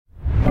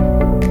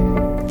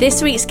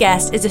This week's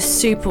guest is a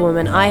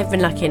superwoman I have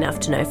been lucky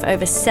enough to know for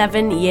over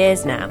 7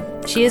 years now.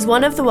 She is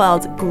one of the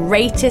world's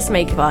greatest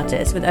makeup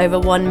artists with over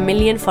 1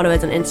 million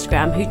followers on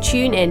Instagram who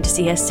tune in to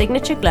see her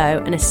signature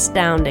glow and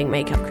astounding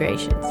makeup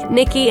creations.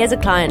 Nikki is a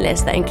client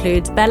list that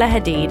includes Bella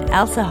Hadid,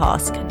 Elsa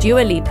Hosk,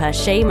 Dua Lipa,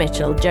 Shay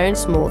Mitchell, Joan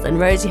Smalls and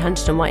Rosie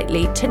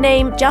Huntington-Whiteley, to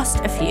name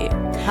just a few.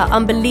 Her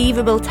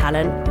unbelievable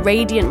talent,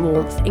 radiant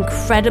warmth,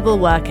 incredible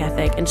work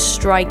ethic and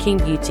striking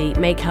beauty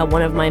make her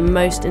one of my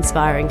most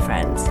inspiring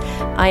friends.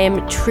 I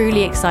am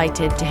truly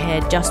excited to hear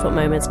just what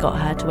moments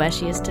got her to where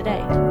she is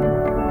today.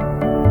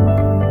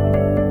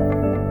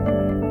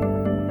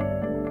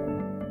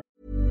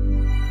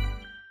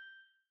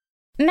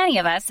 Many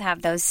of us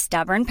have those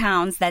stubborn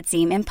pounds that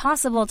seem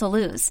impossible to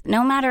lose,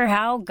 no matter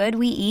how good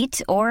we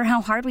eat or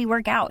how hard we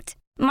work out.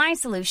 My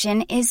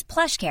solution is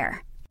PlushCare.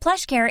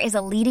 PlushCare is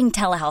a leading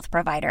telehealth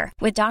provider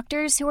with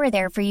doctors who are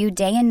there for you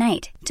day and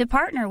night to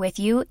partner with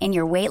you in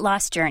your weight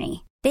loss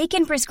journey. They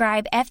can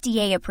prescribe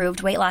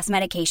FDA-approved weight loss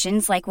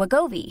medications like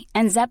Wegovy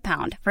and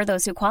Zepbound for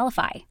those who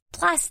qualify.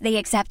 Plus, they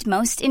accept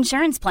most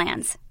insurance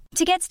plans.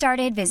 To get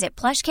started, visit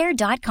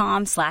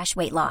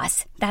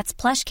plushcare.com/weightloss. That's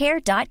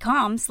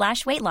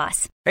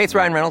plushcare.com/weightloss. Hey, it's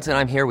Ryan Reynolds, and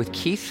I'm here with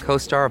Keith,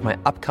 co-star of my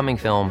upcoming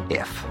film,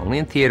 If, only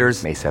in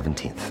theaters May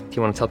 17th. Do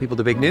you want to tell people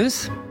the big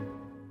news?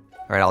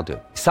 All right, I'll do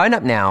it. Sign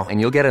up now and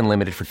you'll get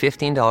unlimited for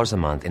 $15 a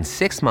month and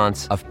 6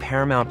 months of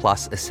Paramount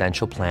Plus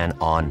Essential Plan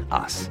on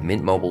us.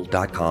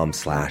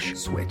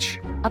 MintMobile.com/switch.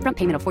 Upfront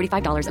payment of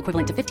 $45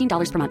 equivalent to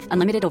 $15 per month.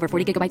 Unlimited over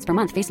 40 gigabytes per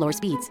month. Face lower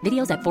speeds.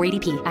 Videos at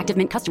 480p. Active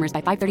Mint customers by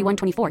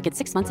 531.24 get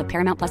 6 months of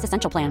Paramount Plus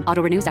Essential Plan.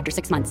 Auto renews after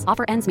 6 months.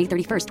 Offer ends May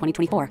 31st,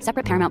 2024.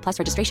 Separate Paramount Plus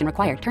registration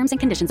required. Terms and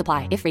conditions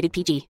apply if rated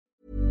PG.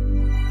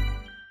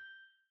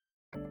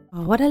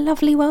 Oh, what a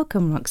lovely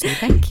welcome, Roxy.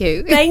 Thank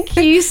you. Thank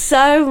you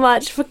so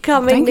much for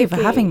coming, Thank you Nikki.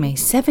 for having me.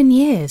 7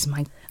 years,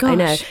 my gosh. I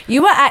know.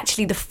 You were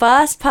actually the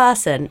first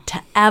person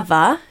to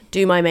ever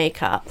do my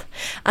makeup.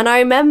 And I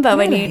remember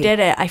when you did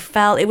it, I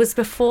felt it was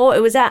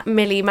at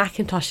Millie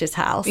McIntosh's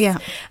house. Yeah.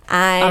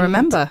 And I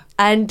remember.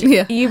 And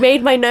you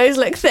made my nose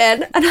look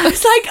thin. And I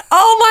was like,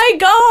 oh my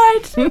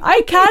God,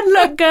 I can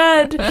look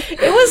good.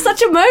 It was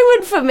such a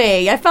moment for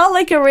me. I felt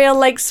like a real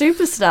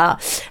superstar.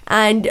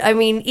 And I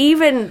mean,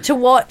 even to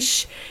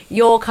watch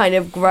your kind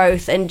of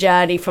growth and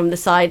journey from the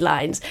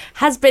sidelines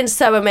has been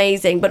so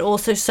amazing, but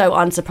also so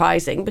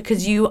unsurprising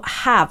because you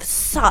have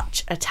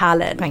such a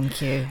talent.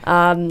 Thank you.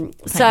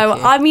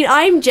 I mean,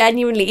 I'm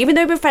genuinely, even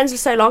though we've been friends for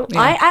so long,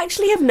 I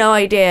actually have no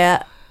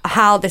idea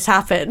how this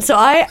happened. So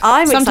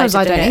I'm Sometimes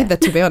excited I don't to either,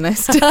 to be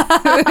honest.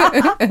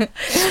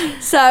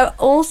 So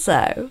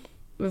also,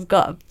 we've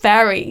got a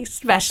very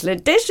special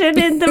addition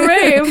in the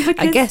room.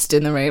 Because, a guest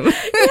in the room.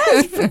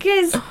 Yes,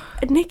 because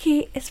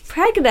Nikki is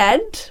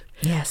pregnant.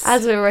 Yes.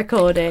 As we're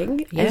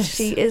recording. Yes. And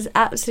she is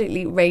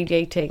absolutely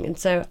radiating. And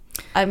so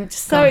I'm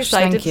so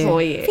excited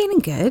for you. Feeling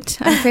good.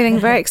 I'm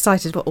feeling very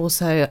excited, but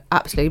also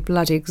absolutely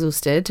bloody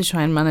exhausted to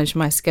try and manage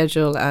my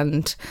schedule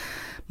and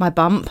my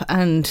bump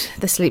and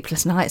the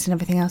sleepless nights and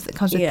everything else that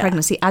comes with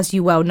pregnancy, as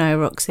you well know,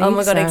 Roxy. Oh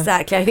my God,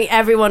 exactly. I think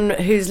everyone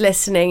who's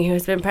listening who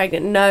has been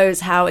pregnant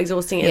knows how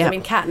exhausting it is. I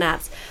mean, cat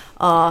naps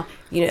are,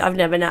 I've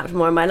never napped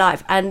more in my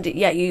life, and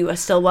yet you are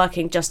still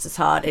working just as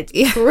hard. It's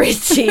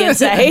pretty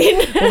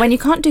insane. Well, when you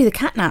can't do the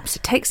cat naps,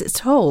 it takes its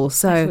toll.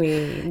 So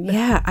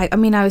I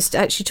mean, I was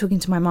actually talking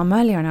to my mum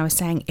earlier and I was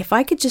saying, if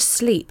I could just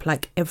sleep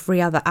like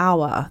every other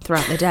hour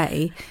throughout the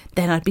day,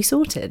 then I'd be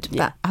sorted.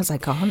 But as I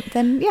can't,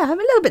 then I'm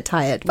a little bit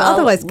tired, but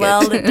otherwise good.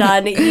 Well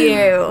done,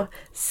 you.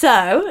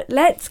 So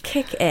let's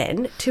kick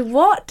in to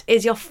what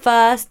is your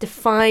first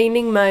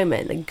defining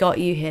moment that got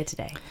you here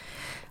today?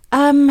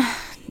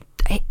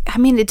 I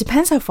mean, it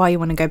depends how far you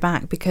want to go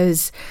back,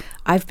 because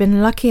I've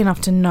been lucky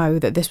enough to know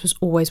that this was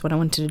always what I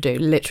wanted to do,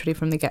 literally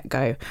from the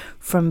get-go.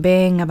 From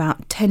being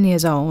about 10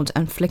 years old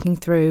and flicking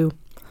through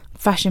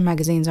fashion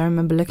magazines, I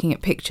remember looking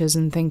at pictures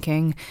and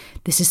thinking,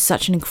 this is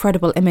such an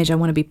incredible image. I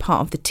want to be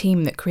part of the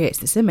team that creates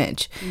this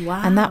image.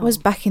 Wow. And that was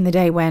back in the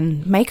day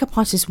when makeup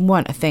artists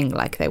weren't a thing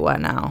like they were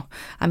now.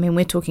 I mean,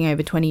 we're talking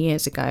over 20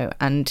 years ago,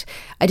 and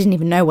I didn't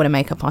even know what a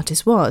makeup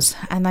artist was.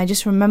 And I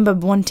just remember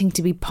wanting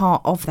to be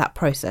part of that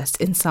process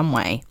in some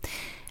way.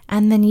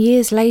 And then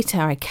years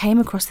later, I came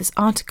across this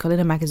article in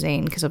a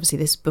magazine, because obviously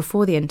this is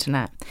before the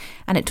internet,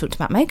 and it talked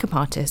about makeup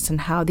artists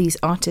and how these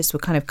artists were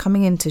kind of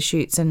coming into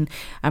shoots and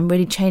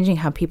really changing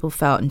how people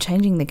felt and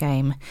changing the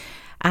game.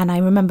 And I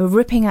remember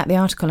ripping out the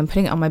article and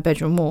putting it on my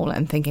bedroom wall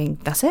and thinking,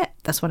 that's it,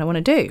 that's what I want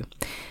to do.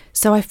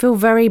 So I feel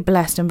very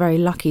blessed and very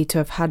lucky to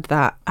have had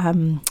that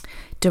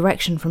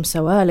direction from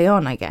so early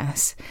on, I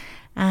guess.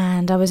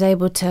 And I was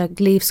able to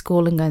leave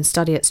school and go and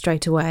study it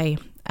straight away.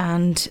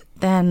 And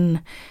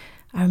then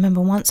I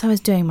remember once I was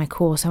doing my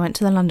course, I went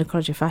to the London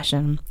College of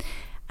Fashion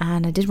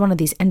and I did one of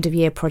these end of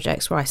year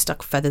projects where I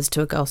stuck feathers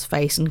to a girl's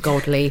face and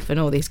gold leaf and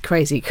all these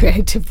crazy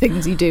creative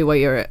things you do while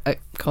you're at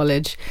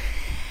college.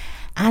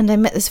 And I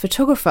met this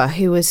photographer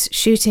who was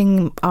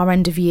shooting our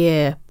end of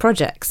year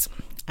projects.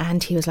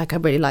 And he was like, I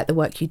really like the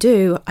work you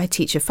do. I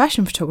teach a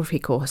fashion photography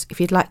course. If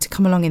you'd like to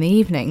come along in the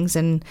evenings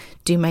and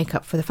do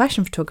makeup for the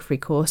fashion photography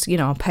course,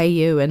 I'll pay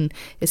you and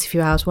it's a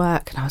few hours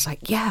work. And I was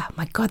like, yeah,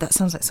 my God, that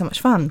sounds like so much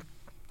fun.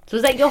 So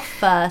was that your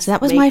first? So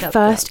that was my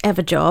first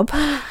ever job.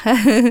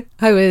 I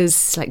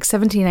was like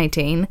 17,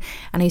 18,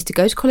 and I used to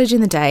go to college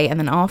in the day, and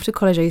then after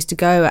college I used to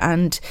go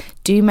and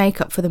do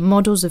makeup for the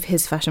models of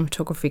his fashion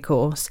photography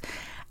course.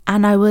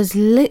 And I was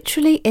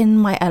literally in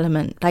my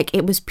element. Like,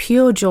 it was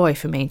pure joy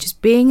for me,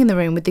 just being in the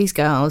room with these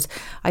girls.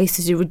 I used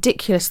to do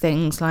ridiculous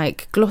things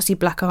like glossy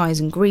black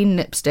eyes and green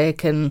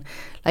lipstick and,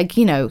 like,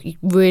 you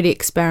really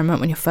experiment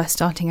when you're first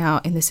starting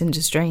out in this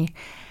industry.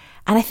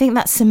 And I think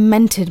that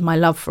cemented my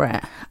love for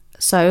it.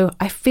 So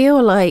I feel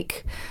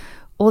like,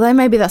 although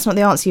maybe that's not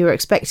the answer you were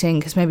expecting,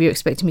 because maybe you were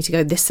expecting me to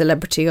go this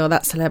celebrity or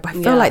that celeb, I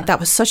feel like that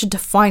was such a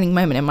defining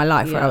moment in my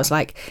life where I was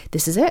like,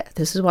 this is it.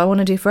 This is what I want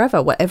to do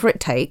forever. Whatever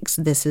it takes,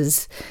 this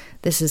is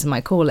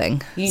my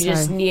calling. You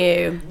just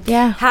knew.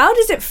 Yeah. How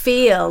does it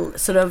feel,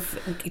 sort of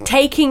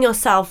taking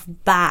yourself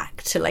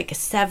back to like a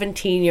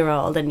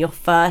 17-year-old and your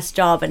first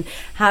job and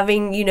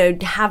having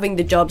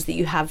the jobs that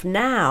you have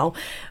now?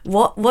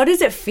 What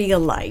does it feel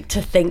like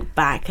to think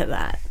back at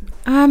that?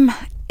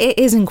 It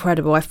is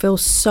incredible. I feel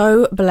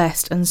so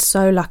blessed and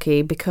so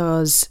lucky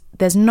because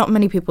there's not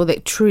many people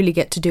that truly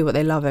get to do what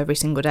they love every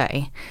single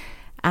day.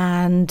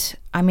 And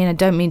I mean, I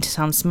don't mean to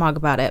sound smug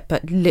about it,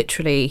 but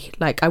literally,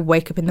 like, I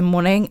wake up in the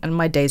morning and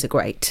my days are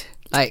great.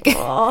 Like,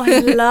 I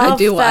love I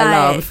do what that.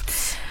 I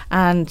love.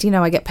 And,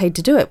 I get paid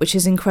to do it, which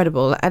is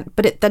incredible.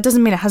 But that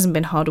doesn't mean it hasn't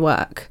been hard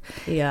work.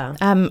 Yeah.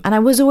 And I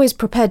was always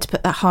prepared to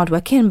put that hard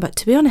work in. But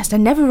to be honest, I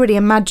never really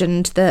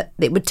imagined that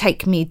it would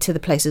take me to the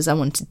places I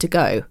wanted to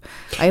go.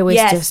 I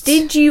always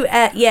Did you?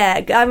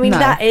 Yeah. I mean, No.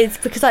 that is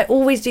because I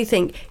always do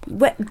think.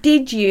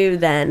 Did you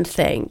then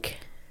think,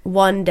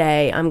 one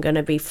day I'm going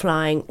to be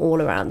flying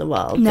all around the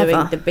world, Never.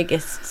 doing the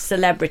biggest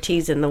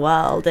celebrities in the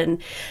world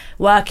and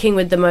working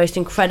with the most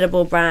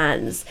incredible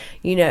brands?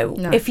 No.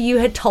 If you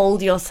had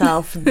told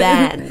yourself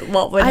then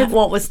what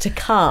was to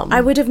come,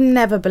 I would have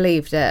never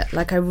believed it.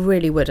 Like, I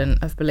really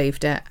wouldn't have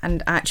believed it.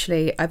 And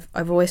actually, I've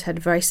always had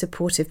very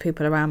supportive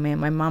people around me, and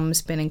my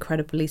mum's been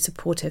incredibly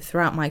supportive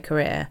throughout my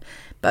career.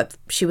 But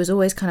she was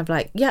always kind of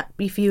like, yeah,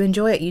 if you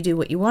enjoy it, you do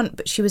what you want.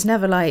 But she was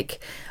never like,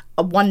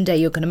 one day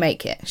you're going to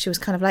make it. She was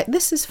kind of like,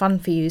 this is fun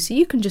for you, so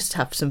you can just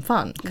have some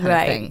fun kind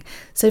of thing.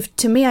 So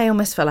to me, I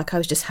almost felt like I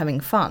was just having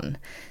fun.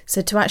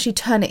 So to actually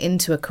turn it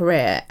into a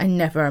career, I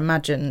never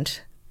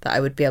imagined that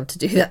I would be able to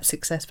do that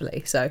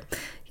successfully. So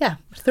yeah,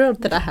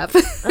 thrilled that I have.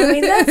 I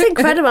mean, that's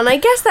incredible. And I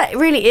guess that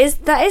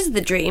is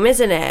the dream,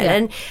 isn't it?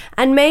 Yeah.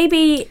 And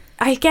maybe,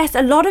 I guess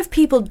a lot of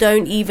people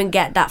don't even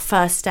get that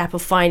first step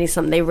of finding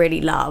something they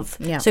really love.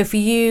 Yeah. So for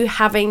you,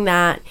 having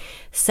that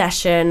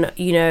session,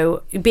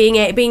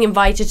 being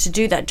invited to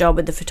do that job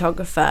with the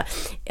photographer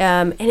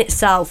in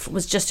itself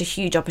was just a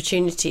huge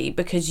opportunity,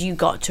 because you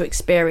got to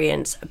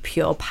experience a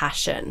pure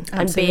passion.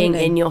 Absolutely. And being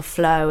in your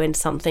flow in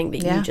something that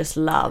you just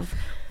love.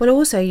 Well,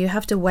 also, you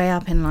have to weigh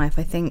up in life.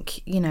 I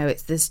think, you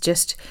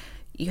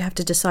have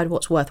to decide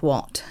what's worth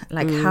what.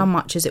 Like, how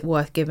much is it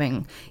worth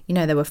giving?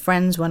 There were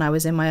friends when I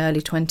was in my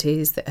early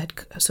 20s that had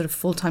sort of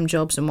full-time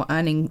jobs and were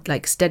earning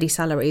like steady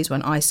salaries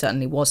when I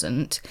certainly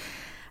wasn't.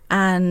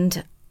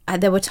 And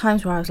there were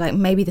times where I was like,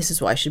 maybe this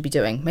is what I should be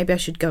doing. Maybe I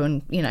should go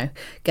and,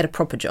 get a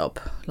proper job,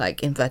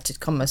 like inverted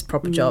commas,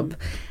 proper job.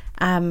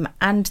 And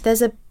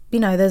there's a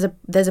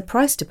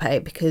price to pay,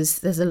 because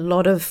there's a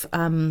lot of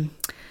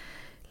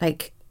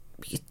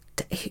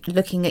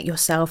looking at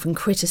yourself and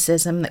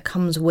criticism that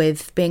comes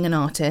with being an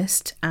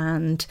artist,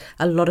 and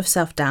a lot of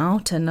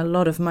self-doubt, and a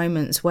lot of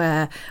moments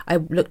where I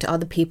looked at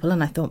other people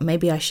and I thought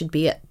maybe I should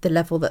be at the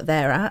level that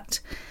they're at.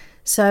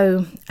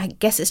 So I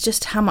guess it's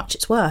just how much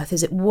it's worth.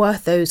 Is it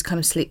worth those kind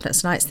of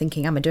sleepless nights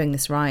thinking, am I doing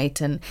this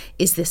right? And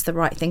is this the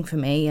right thing for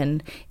me?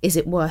 And is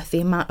it worth the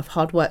amount of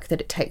hard work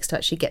that it takes to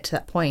actually get to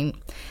that point?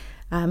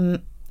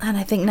 And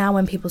I think now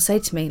when people say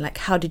to me, like,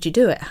 how did you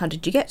do it? How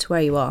did you get to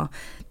where you are?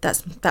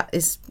 That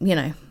is,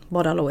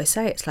 what I'll always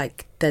say. It's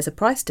like, there's a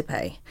price to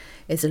pay.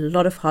 It's a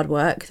lot of hard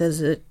work.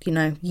 There's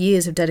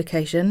years of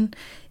dedication.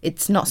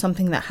 It's not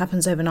something that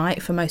happens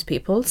overnight for most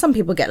people. Some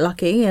people get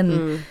lucky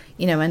and,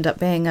 end up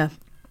being a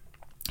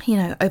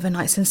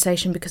overnight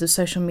sensation because of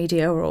social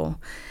media or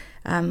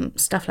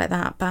stuff like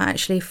that. But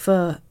actually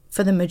for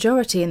the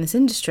majority in this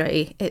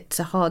industry, it's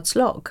a hard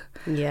slog.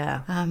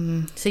 Yeah.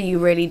 So you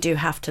really do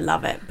have to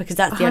love it, because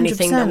that's the only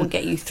thing that will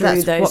get you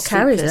through those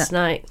sleepless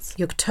nights.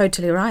 You're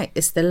totally right.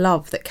 It's the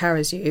love that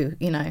carries you,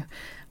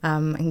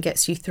 and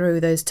gets you through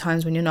those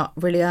times when you're not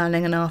really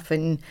earning enough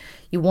and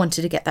you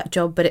wanted to get that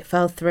job but it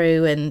fell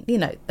through, and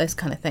those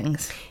kind of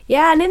things.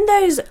 Yeah. And in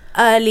those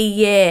early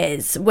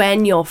years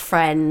when your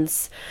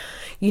friends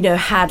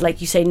had,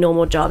 like you say,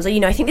 normal jobs.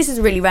 I think this is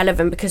really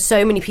relevant because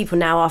so many people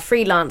now are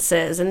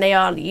freelancers, and they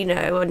are,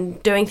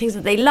 and doing things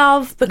that they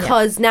love,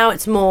 because now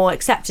it's more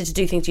accepted to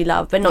do things you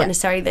love, but not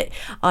necessarily that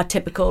are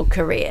typical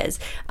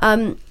careers.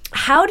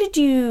 How did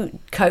you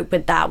cope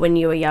with that when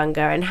you were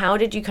younger, and how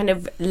did you kind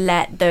of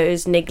let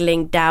those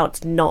niggling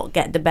doubts not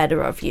get the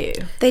better of you?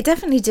 They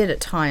definitely did at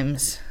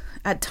times.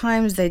 At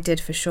times they did,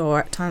 for sure.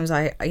 At times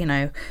I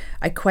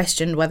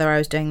questioned whether I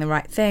was doing the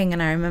right thing,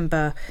 and I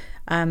remember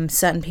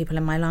certain people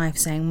in my life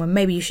saying, well,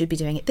 maybe you should be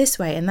doing it this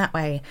way and that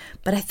way.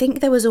 But I think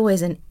there was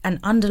always an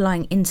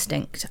underlying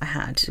instinct I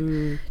had,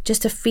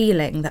 just a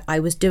feeling that I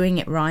was doing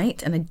it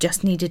right and I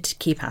just needed to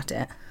keep at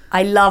it.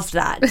 I love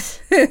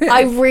that.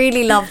 I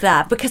really love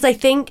that, because I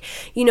think,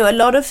 a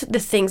lot of the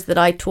things that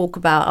I talk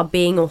about are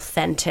being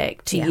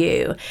authentic to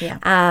you. Yeah.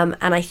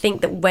 And I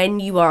think that when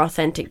you are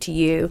authentic to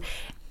you,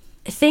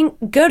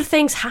 good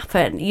things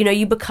happen.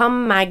 You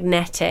become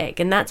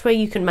magnetic, and that's where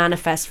you can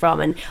manifest from.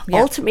 And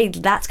ultimately,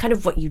 that's kind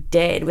of what you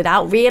did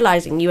without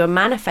realizing. You were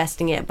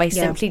manifesting it by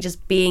simply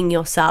just being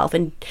yourself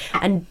and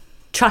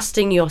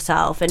trusting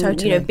yourself, and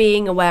Totally.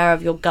 Being aware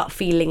of your gut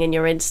feeling and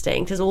your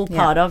instinct is all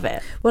part of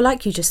it. Well,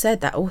 like you just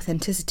said, that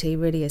authenticity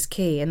really is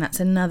key, and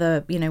that's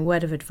another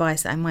word of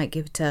advice that I might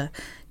give to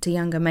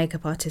younger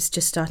makeup artists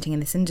just starting in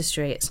this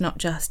industry. It's not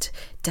just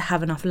to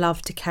have enough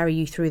love to carry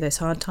you through those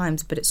hard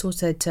times, but it's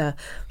also to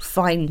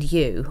find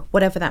you,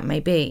 whatever that may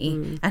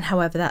be, and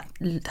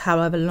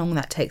however long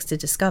that takes to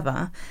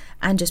discover,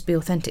 and just be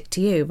authentic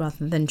to you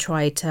rather than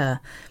try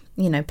to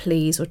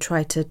please or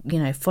try to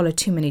follow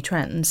too many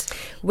trends.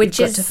 You've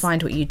got to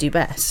find what you do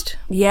best.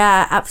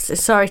 Yeah,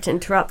 absolutely. Sorry to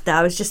interrupt there.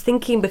 I was just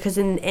thinking, because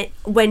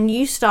when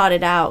you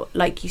started out,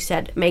 like you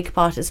said, makeup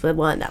artists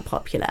weren't that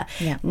popular.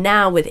 Yeah.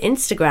 Now with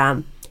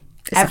Instagram,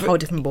 it's a whole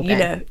different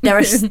ballgame. There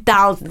are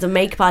thousands of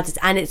makeup artists,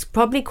 and it's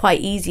probably quite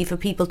easy for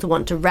people to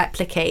want to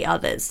replicate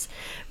others.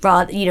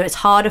 Rather, it's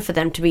harder for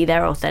them to be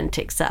their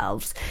authentic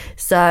selves.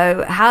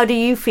 So how do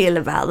you feel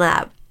about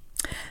that?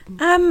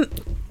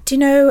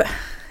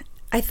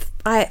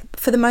 I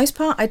for the most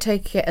part, I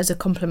take it as a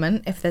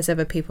compliment if there's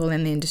ever people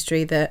in the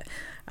industry that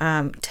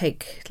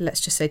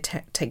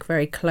take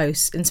very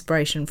close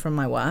inspiration from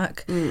my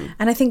work. And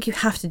I think you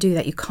have to do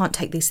that. You can't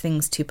take these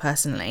things too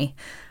personally.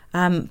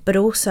 But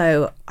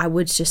also, I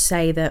would just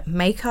say that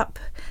makeup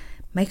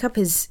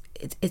is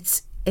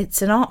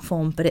it's an art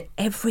form, but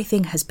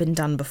everything has been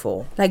done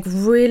before. Like,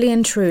 really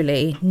and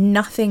truly,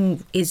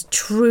 nothing is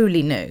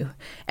truly new.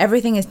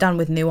 Everything is done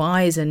with new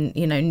eyes and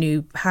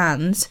new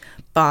hands,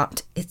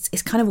 but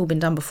it's kind of all been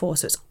done before.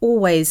 So it's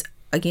always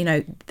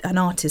an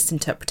artist's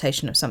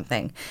interpretation of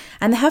something.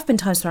 And there have been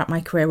times throughout my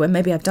career where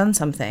maybe I've done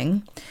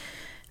something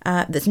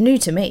that's new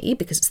to me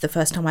because it's the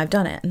first time I've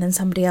done it, and then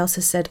somebody else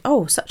has said,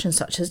 oh, such and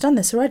such has done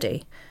this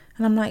already.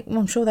 And I'm like, well,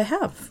 I'm sure they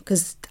have,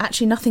 because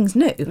actually nothing's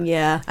new.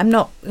 Yeah. I'm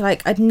not,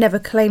 I'd never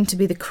claimed to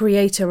be the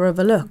creator of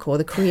a look or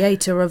the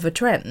creator of a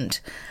trend.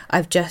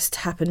 I've just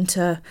happened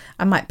to,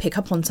 I might pick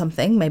up on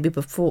something maybe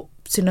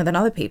sooner than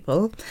other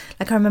people.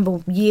 Like, I remember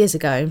years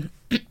ago,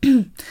 I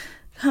can't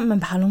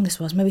remember how long this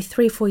was, maybe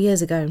 3-4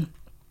 years ago,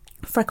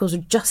 freckles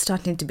were just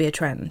starting to be a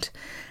trend.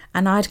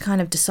 And I'd kind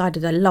of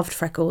decided I loved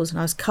freckles, and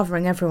I was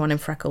covering everyone in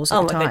freckles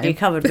at the time. Oh my God, you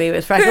covered me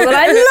with freckles, and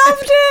I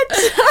loved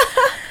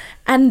it!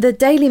 And the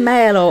Daily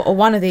Mail or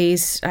one of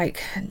these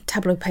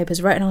tabloid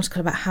papers wrote an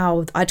article about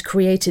how I'd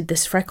created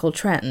this freckle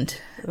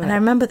trend. Right. And I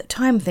remember at the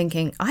time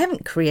thinking, I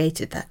haven't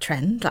created that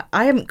trend.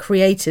 I haven't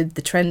created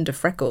the trend of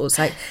freckles.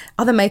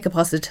 Other makeup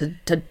artists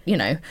had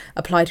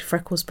applied to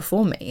freckles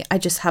before me. I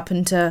just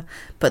happened to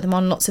put them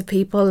on lots of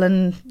people,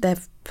 and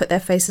they've put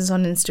their faces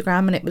on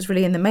Instagram, and it was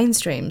really in the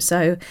mainstream.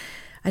 So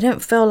I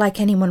don't feel like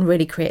anyone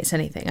really creates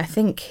anything. I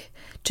think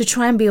to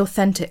try and be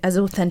authentic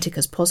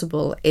as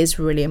possible is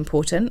really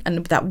important,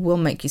 and that will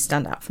make you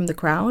stand out from the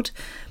crowd.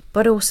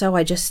 But also,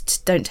 I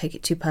just don't take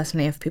it too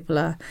personally if people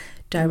are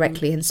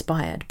directly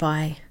inspired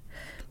by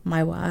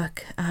my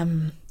work.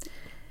 And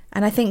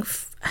I think,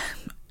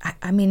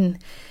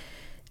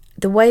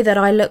 the way that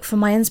I look for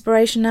my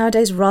inspiration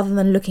nowadays, rather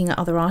than looking at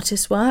other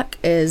artists' work,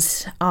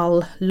 is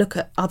I'll look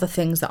at other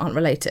things that aren't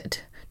related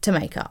to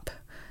makeup.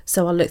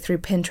 So I'll look through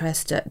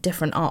Pinterest at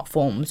different art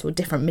forms or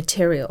different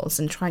materials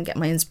and try and get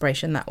my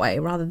inspiration that way,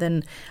 rather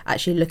than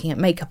actually looking at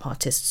makeup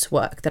artists'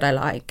 work that I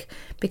like.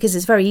 Because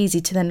it's very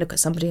easy to then look at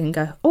somebody and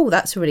go, oh,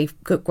 that's a really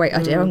good, great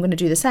idea, I'm going to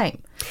do the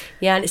same.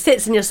 Yeah, and it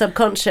sits in your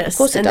subconscious. Of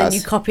course it does. Then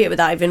you copy it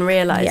without even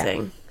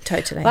realising. Yeah,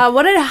 totally. Wow,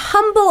 what a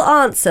humble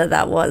answer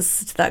that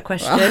was to that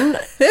question.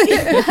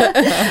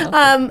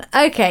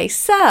 Okay,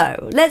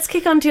 so let's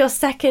kick on to your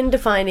second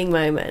defining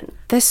moment.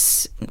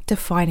 This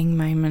defining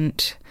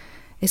moment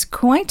is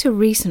quite a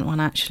recent one,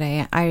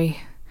 actually.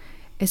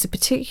 It's a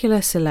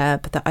particular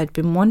celeb that I'd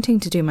been wanting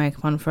to do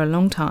makeup on for a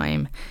long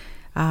time.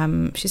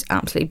 She's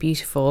absolutely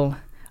beautiful.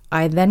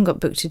 I then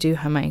got booked to do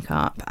her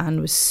makeup and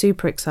was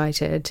super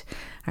excited.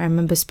 I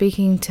remember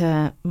speaking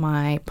to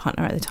my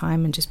partner at the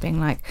time and just being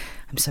like,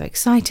 I'm so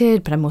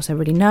excited, but I'm also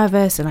really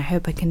nervous, and I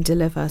hope I can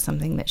deliver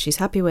something that she's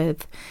happy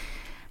with.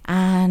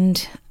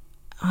 And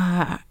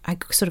I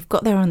sort of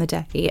got there on the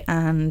day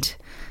and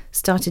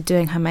started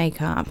doing her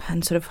makeup,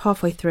 and sort of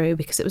halfway through,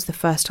 because it was the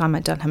first time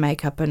I'd done her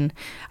makeup, and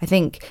I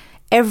think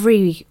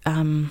every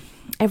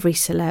every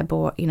celeb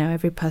or,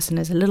 every person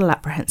is a little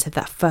apprehensive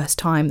that first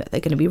time that they're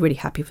going to be really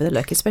happy for the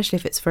look, especially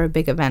if it's for a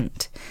big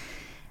event.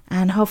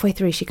 And halfway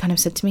through, she kind of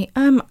said to me,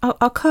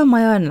 I'll curl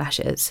my own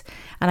lashes.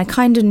 And I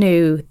kind of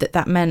knew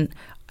that meant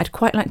I'd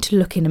quite like to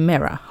look in a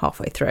mirror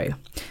halfway through.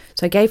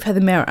 So I gave her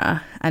the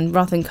mirror, and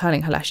rather than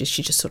curling her lashes,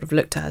 she just sort of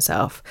looked at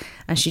herself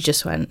and she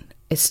just went,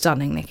 "It's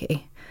stunning,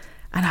 Nikki."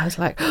 And I was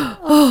like,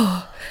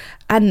 oh.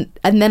 And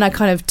then I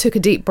kind of took a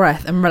deep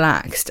breath and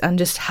relaxed and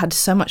just had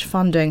so much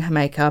fun doing her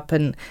makeup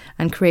and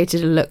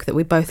created a look that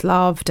we both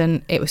loved.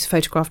 And it was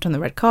photographed on the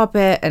red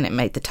carpet and it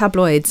made the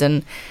tabloids.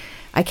 And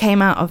I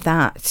came out of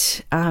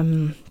that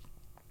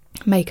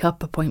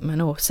makeup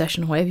appointment or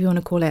session or whatever you want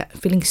to call it,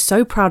 feeling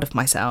so proud of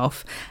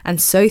myself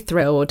and so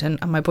thrilled. And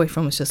my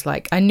boyfriend was just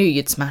like, "I knew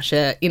you'd smash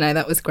it.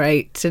 That was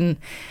great." And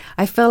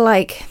I felt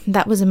like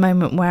that was a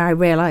moment where I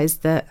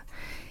realised that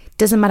it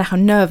doesn't matter how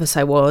nervous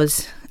I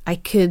was, I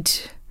could,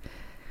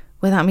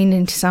 without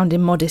meaning to sound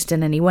immodest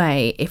in any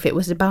way, if it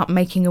was about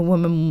making a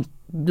woman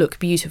look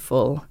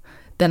beautiful,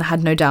 then I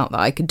had no doubt that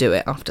I could do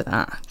it after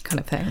that kind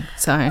of thing.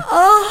 So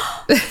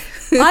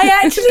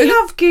I actually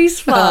have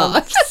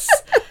goosebumps.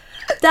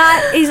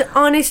 That is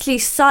honestly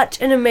such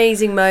an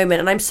amazing moment,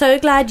 and I'm so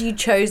glad you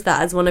chose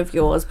that as one of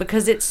yours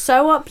because it's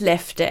so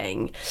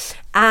uplifting.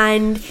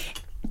 And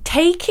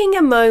taking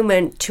a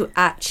moment to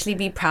actually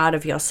be proud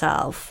of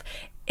yourself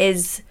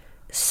is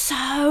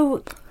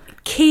so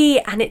key,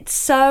 and it's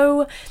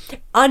so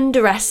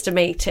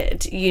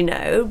underestimated.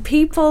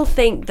 People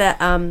think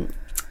that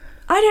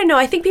I don't know,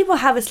 I think people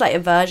have a slight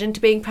aversion to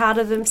being proud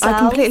of themselves. I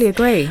completely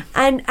agree.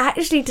 And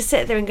actually to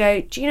sit there and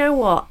go, do you know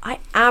what, I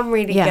am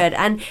really good.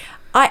 And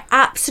I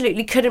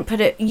absolutely couldn't put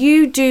it.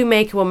 You do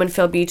make a woman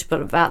feel beautiful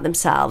about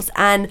themselves,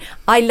 and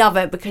I love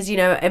it because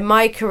in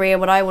my career,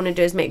 what I want to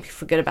do is make people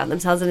feel good about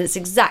themselves, and it's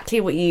exactly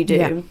what you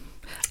do.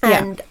 Yeah.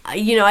 And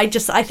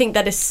I think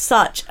that is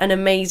such an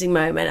amazing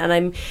moment, and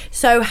I'm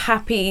so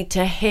happy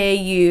to hear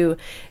you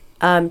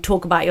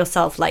talk about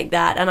yourself like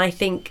that. And I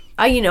think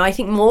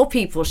more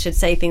people should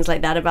say things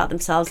like that about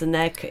themselves in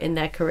their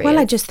career. Well,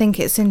 I just think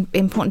it's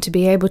important to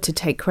be able to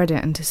take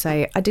credit and to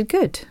say, I did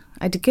good,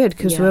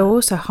 because we're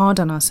also hard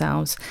on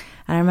ourselves.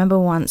 And I remember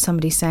once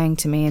somebody saying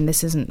to me, and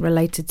this isn't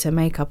related to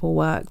makeup or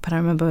work, but I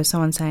remember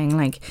someone saying,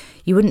 like,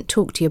 you wouldn't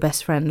talk to your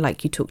best friend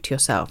like you talk to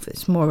yourself.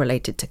 It's more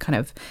related to kind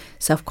of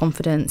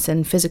self-confidence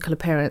and physical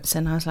appearance.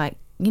 And I was like,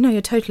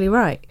 you're totally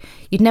right.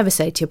 You'd never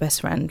say to your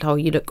best friend, "Oh,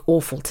 you look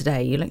awful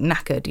today, you look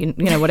knackered,"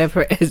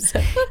 whatever it is.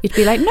 You'd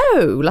be like,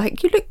 "No,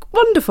 like, you look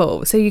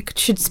wonderful." So you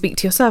should speak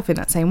to yourself in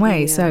that same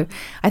way. Yeah. So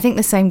I think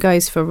the same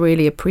goes for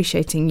really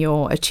appreciating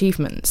your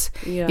achievements.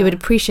 Yeah. You would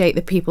appreciate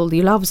the people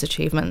you love's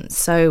achievements,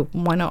 so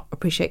why not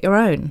appreciate your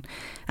own?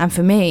 And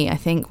for me, I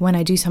think when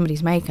I do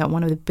somebody's makeup,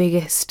 one of the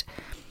biggest,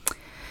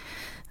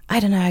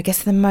 I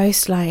guess the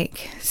most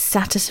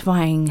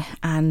satisfying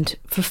and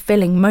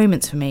fulfilling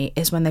moments for me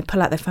is when they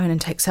pull out their phone and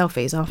take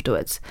selfies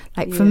afterwards.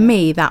 For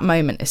me, that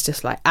moment is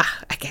just like,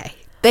 okay,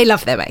 they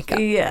love their makeup.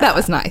 Yeah. That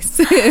was nice.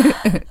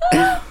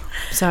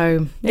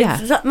 So, yeah.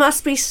 That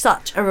must be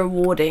such a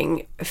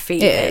rewarding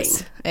feeling.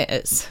 It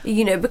is.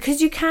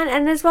 Because you can,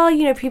 and as well,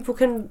 people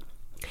can...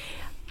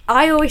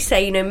 I always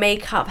say,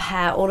 makeup,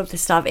 hair, all of the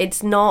stuff,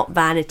 it's not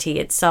vanity,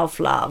 it's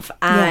self-love.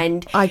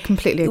 And I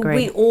completely agree.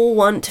 We all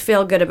want to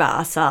feel good about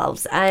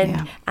ourselves.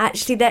 And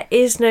actually, there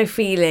is no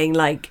feeling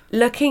like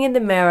looking in the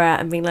mirror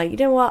and being like, you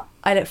know what?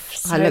 I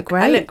look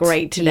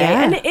great today.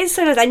 Yeah. And it is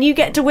so nice. And you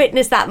get to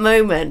witness that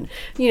moment,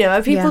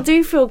 and people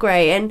do feel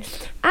great.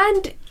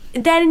 And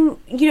then,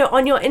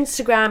 on your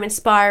Instagram,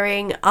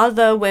 inspiring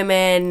other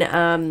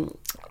women,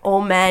 or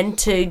men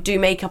to do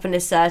makeup in a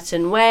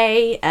certain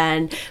way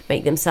and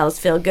make themselves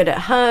feel good at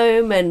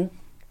home. And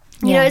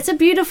it's a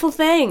beautiful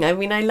thing. I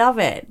mean, I love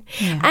it.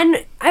 Yeah.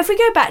 And if we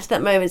go back to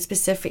that moment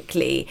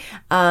specifically,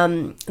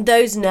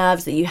 those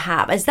nerves that you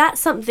have, is that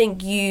something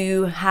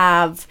you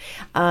have,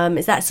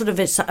 is that sort of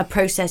a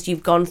process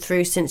you've gone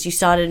through since you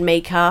started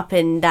makeup,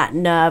 and that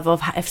nerve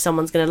of if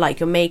someone's going to like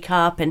your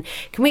makeup? And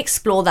can we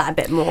explore that a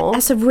bit more?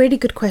 That's a really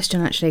good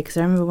question, actually, because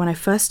I remember when I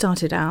first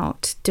started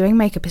out, doing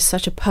makeup is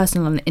such a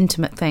personal and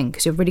intimate thing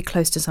because you're really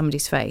close to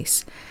somebody's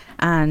face.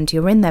 And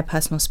you're in their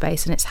personal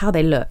space, and it's how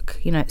they look.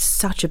 It's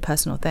such a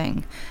personal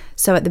thing.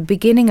 So at the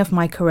beginning of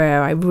my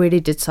career, I really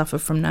did suffer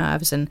from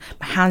nerves, and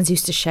my hands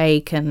used to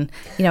shake, and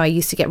I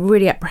used to get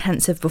really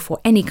apprehensive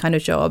before any kind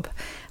of job.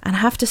 And I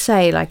have to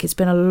say, it's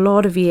been a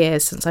lot of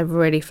years since I've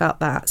really felt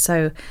that.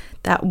 So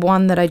that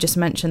one that I just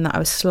mentioned, that I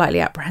was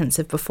slightly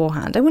apprehensive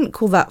beforehand, I wouldn't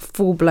call that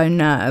full-blown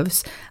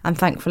nerves. And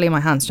thankfully,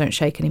 my hands don't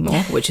shake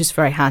anymore, which is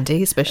very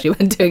handy, especially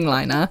when doing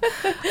liner.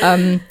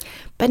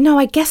 But no,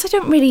 I guess I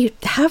don't really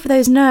have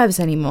those nerves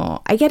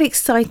anymore. I get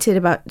excited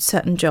about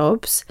certain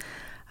jobs.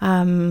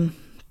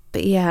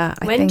 But yeah,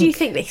 When do you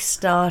think they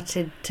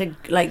started to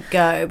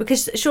go?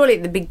 Because surely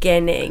at the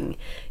beginning,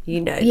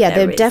 Yeah,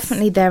 they're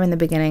definitely there in the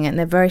beginning, and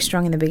they're very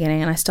strong in the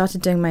beginning. And I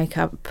started doing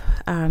makeup,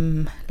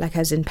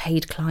 as in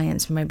paid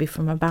clients, maybe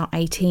from about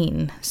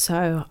 18.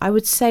 So I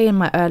would say in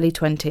my early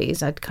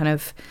 20s, I'd kind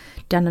of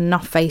done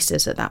enough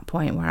faces at that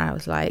point where I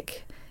was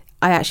like,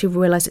 I actually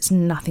realised it's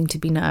nothing to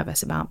be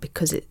nervous about,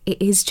 because it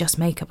is just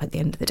makeup at the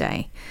end of the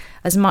day.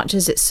 As much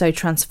as it's so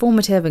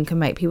transformative and can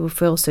make people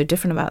feel so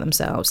different about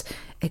themselves,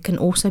 it can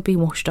also be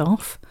washed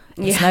off.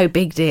 It's no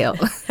big deal.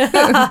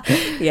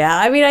 Yeah,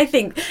 I mean, I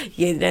think,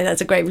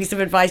 that's a great piece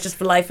of advice just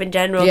for life in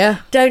general.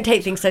 Yeah. Don't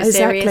take things so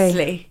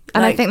seriously.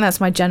 And I think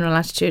that's my general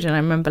attitude. And I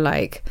remember,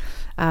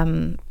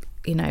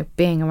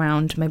 being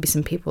around maybe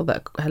some people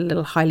that are a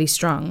little highly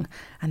strung,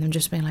 and them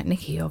just being like,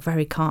 Nikki, you're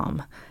very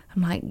calm.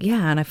 I'm like,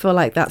 yeah, and I feel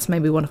like that's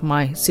maybe one of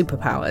my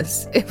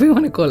superpowers, if we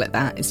want to call it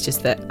that. It's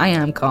just that I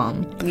am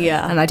calm.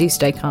 Yeah. And I do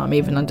stay calm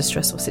even under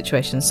stressful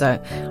situations. So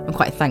I'm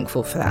quite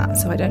thankful for that.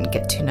 So I don't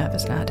get too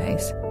nervous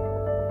nowadays.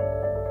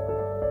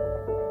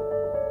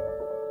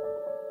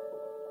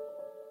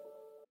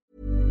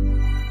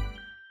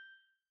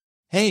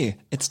 Hey,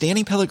 it's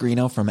Danny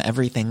Pellegrino from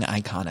Everything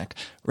Iconic.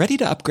 Ready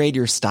to upgrade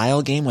your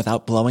style game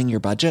without blowing your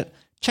budget?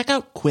 Check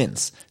out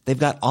Quince. They've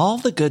got all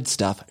the good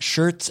stuff,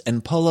 shirts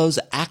and polos,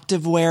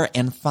 activewear,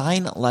 and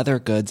fine leather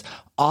goods,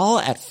 all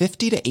at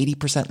 50 to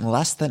 80%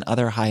 less than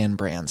other high-end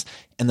brands.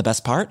 And the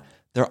best part?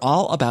 They're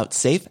all about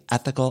safe,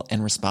 ethical,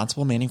 and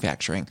responsible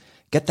manufacturing.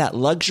 Get that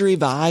luxury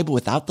vibe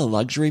without the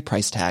luxury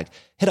price tag.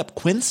 Hit up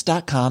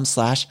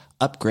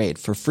quince.com/upgrade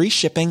for free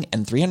shipping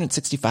and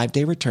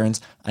 365-day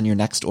returns on your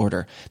next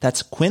order.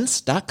 That's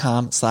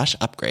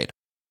quince.com/upgrade.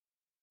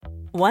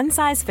 One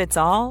size fits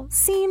all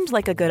seemed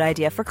like a good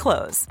idea for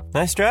clothes.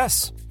 Nice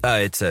dress.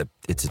 It's a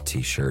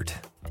t-shirt.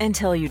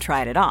 Until you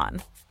tried it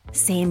on.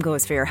 Same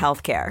goes for your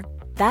healthcare.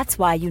 That's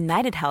why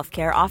United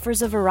Healthcare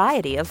offers a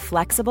variety of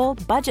flexible,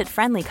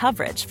 budget-friendly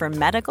coverage for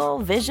medical,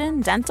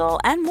 vision, dental,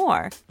 and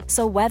more.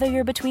 So whether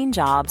you're between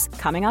jobs,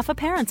 coming off a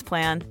parent's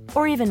plan,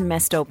 or even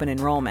missed open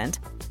enrollment,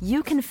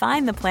 you can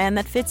find the plan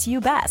that fits you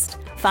best.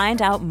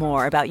 Find out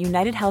more about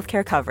United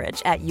Healthcare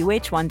coverage at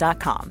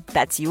uh1.com.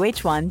 That's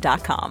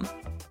uh1.com.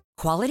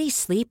 Quality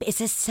sleep is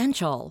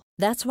essential.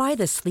 That's why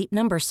the Sleep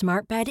Number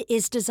Smart Bed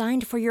is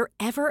designed for your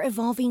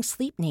ever-evolving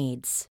sleep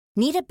needs.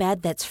 Need a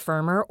bed that's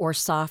firmer or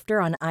softer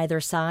on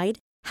either side?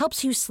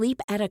 Helps you sleep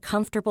at a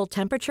comfortable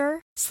temperature?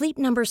 Sleep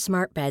Number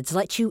Smart Beds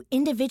let you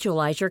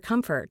individualize your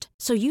comfort,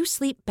 so you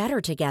sleep better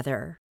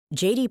together.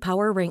 J.D.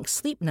 Power ranks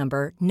Sleep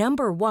Number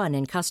number 1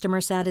 in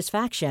customer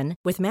satisfaction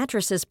with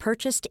mattresses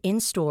purchased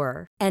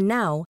in-store. And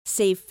now,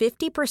 save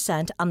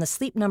 50% on the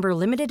Sleep Number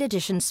Limited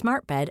Edition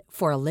Smart Bed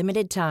for a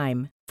limited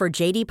time. For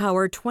J.D.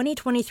 Power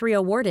 2023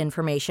 award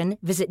information,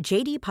 visit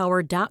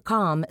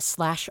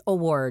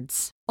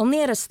jdpower.com/awards.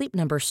 Only at a Sleep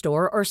Number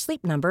store or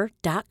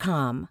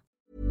sleepnumber.com.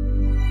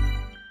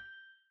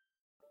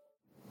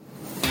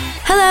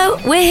 Hello,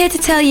 we're here to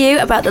tell you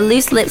about the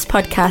Loose Lips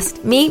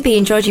podcast. Me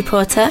being Georgie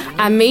Porter.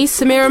 And me,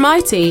 Samira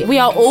Mighty. We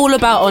are all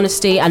about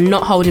honesty and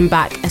not holding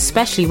back,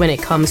 especially when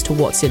it comes to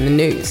what's in the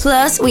news.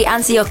 Plus, we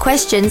answer your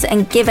questions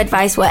and give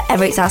advice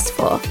wherever it's asked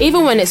for.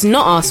 Even when it's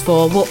not asked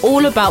for, we're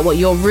all about what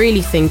you're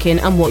really thinking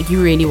and what you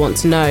really want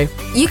to know.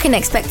 You can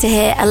expect to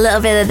hear a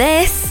little bit of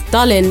this.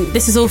 Darling,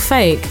 this is all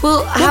fake.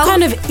 Well, what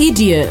kind of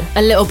idiot?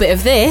 A little bit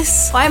of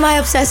this. Why am I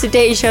obsessed with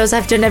dating shows?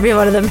 I've done every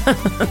one of them.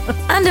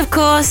 And of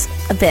course,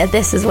 a bit of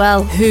this as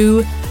well.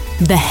 Who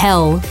the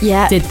hell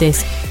did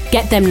this?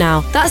 Get them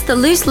now. That's the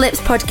Loose Lips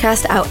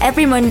podcast, out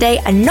every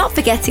Monday, and not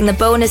forgetting the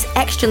bonus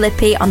Extra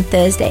Lippy on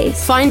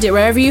Thursdays. Find it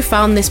wherever you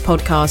found this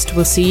podcast.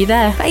 We'll see you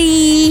there.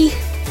 Bye.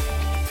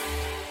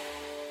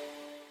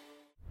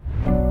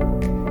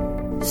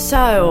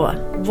 So,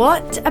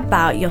 what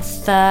about your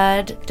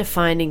third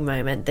defining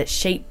moment that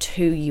shaped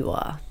who you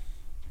are?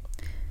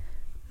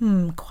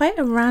 Quite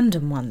a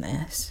random one,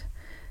 this.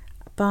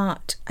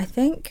 But I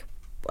think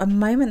a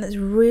moment that's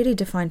really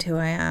defined who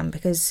I am,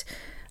 because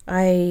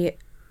I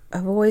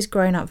have always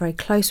grown up very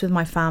close with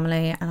my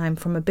family, and I'm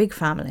from a big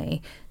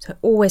family, so I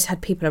always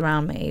had people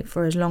around me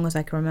for as long as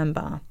I can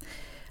remember.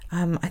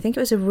 I think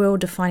it was a real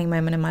defining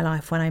moment in my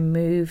life when I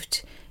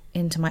moved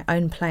into my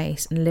own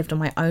place and lived on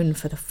my own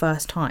for the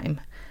first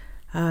time.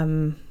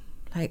 I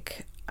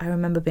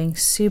remember being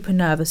super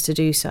nervous to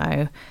do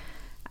so,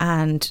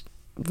 and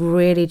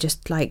really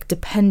just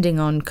depending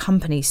on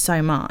company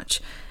so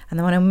much. And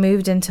then when I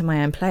moved into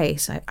my own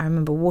place, I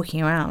remember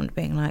walking around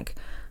being like,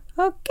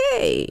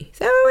 okay,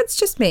 so it's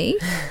just me,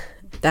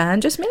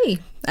 and just me,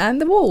 and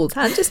the walls,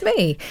 and just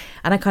me.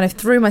 And I kind of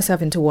threw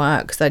myself into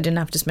work so I didn't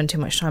have to spend too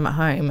much time at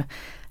home.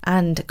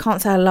 And I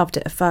can't say I loved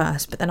it at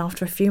first, but then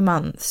after a few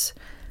months,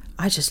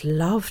 I just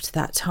loved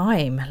that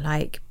time,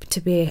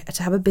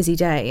 to have a busy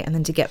day and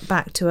then to get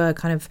back to a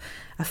kind of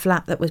a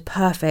flat that was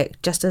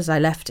perfect just as I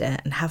left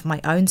it, and have my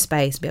own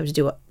space, be able to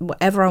do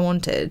whatever I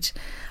wanted.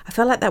 I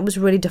felt like that was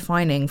really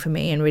defining for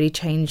me and really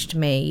changed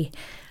me,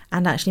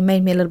 and actually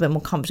made me a little bit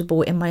more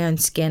comfortable in my own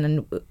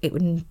skin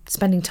and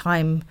spending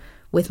time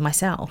with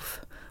myself,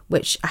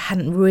 which I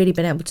hadn't really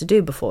been able to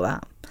do before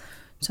that.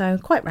 So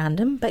quite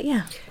random, but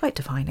yeah, quite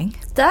defining.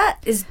 That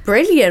is a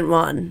brilliant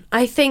one.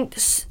 I think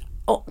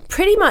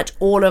pretty much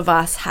all of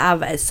us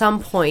have at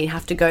some point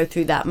have to go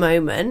through that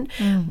moment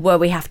where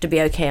we have to be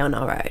okay on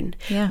our own.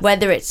 Yeah.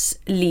 Whether it's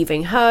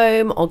leaving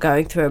home or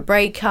going through a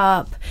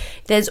breakup,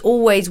 there's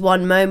always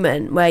one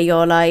moment where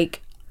you're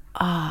like,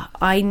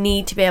 I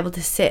need to be able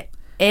to sit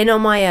in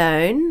on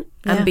my own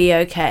and be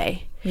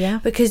okay. Yeah.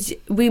 Because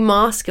we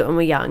mask it when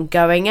we're young,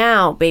 going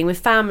out, being with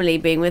family,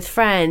 being with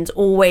friends,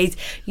 always,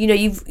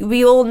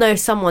 we all know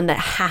someone that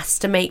has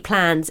to make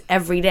plans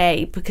every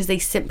day because they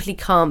simply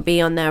can't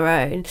be on their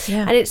own.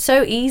 Yeah. And it's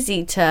so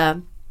easy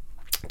to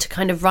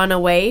kind of run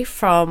away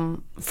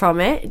from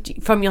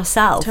it, from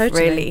yourself.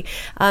 Totally. Really.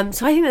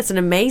 So I think that's an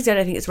amazing, I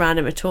don't think it's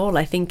random at all.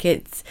 I think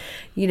it's,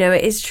 it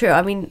is true.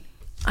 I mean,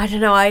 I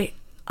don't know,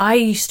 I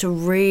used to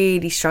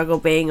really struggle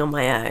being on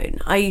my own.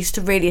 I used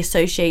to really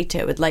associate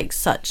it with like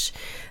such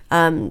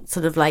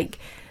sort of like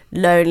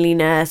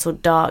loneliness or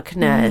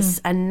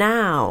darkness. And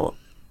now,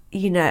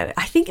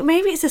 I think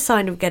maybe it's a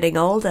sign of getting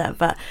older,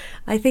 but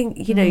I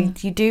think,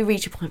 you do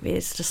reach a point where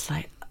it's just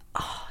like,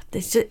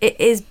 it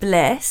is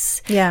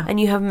bliss. Yeah. And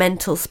you have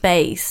mental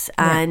space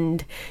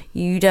and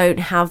you don't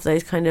have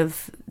those kind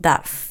of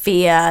that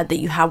fear that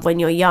you have when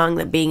you're young,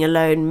 that being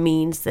alone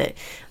means that,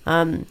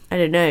 I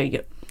don't know,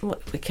 what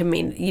it can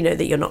mean,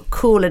 that you're not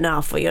cool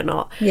enough, or you're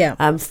not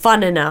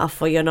fun enough,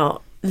 or you're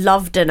not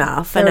loved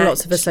enough. There are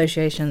lots of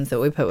associations that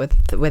we put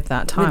with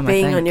that time. With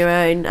being I think. on your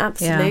own,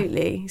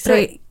 absolutely. Yeah.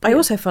 So I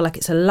also feel like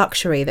it's a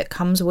luxury that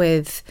comes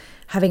with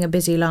having a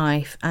busy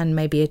life and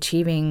maybe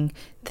achieving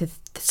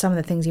some of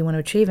the things you want to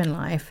achieve in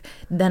life.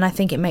 Then I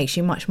think it makes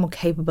you much more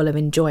capable of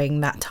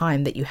enjoying that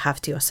time that you have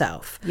to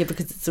yourself. Yeah,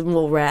 because it's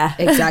more rare.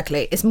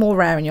 Exactly, it's more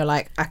rare, and you're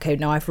like, okay,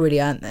 no, I've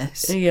really earned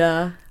this.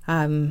 Yeah.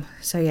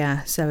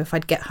 So if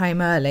I'd get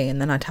home early and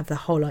then I'd have the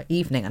whole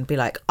evening and be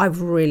like, I've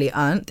really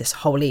earned this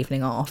whole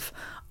evening off.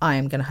 I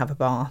am going to have a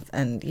bath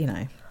and,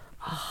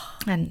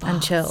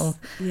 and chill.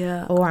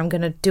 Yeah. Or I'm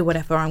going to do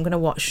whatever. I'm going to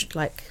watch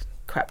like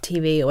crap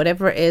TV or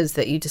whatever it is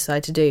that you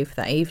decide to do for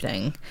that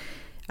evening.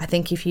 I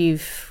think if you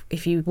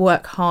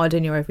work hard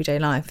in your everyday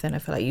life, then I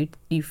feel like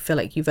you feel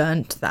like you've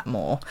earned that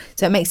more.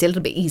 So it makes it a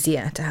little bit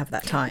easier to have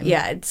that time.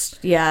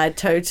 Yeah,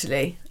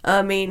 totally.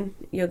 I mean,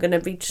 you're going to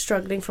be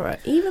struggling for it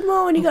even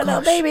more when you got a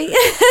little baby.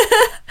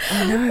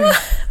 I know.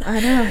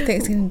 I think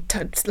it's going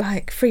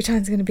to, free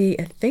time's going to be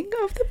a thing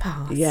of the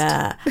past.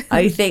 Yeah.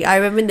 I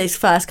remember in those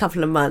first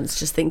couple of months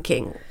just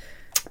thinking,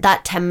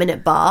 that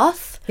 10-minute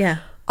bath. Yeah.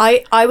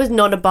 I was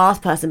not a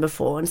bath person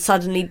before, and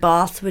suddenly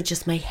baths were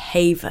just my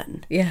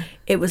haven. Yeah.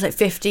 It was like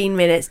 15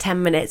 minutes,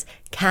 10 minutes,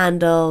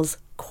 candles,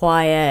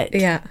 quiet,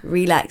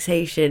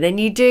 relaxation. And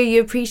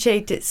you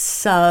appreciate it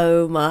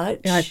so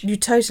much. Yeah, you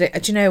totally.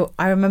 Do you know,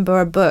 I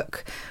remember a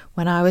book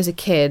when I was a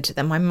kid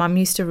that my mum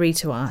used to read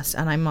to us,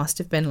 and I must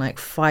have been like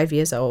 5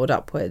 years old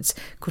upwards,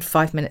 called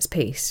 5 Minutes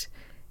Peace.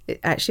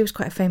 It actually was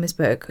quite a famous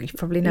book. You've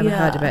probably never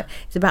heard of it.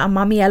 It's about a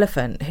mummy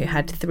elephant who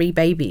had 3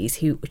 babies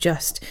who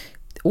just...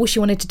 all she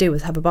wanted to do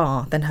was have a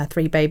bath, and her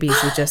 3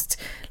 babies were just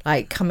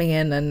like coming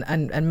in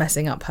and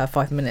messing up her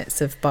 5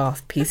 minutes of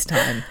bath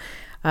peacetime.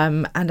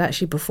 And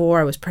actually, before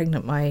I was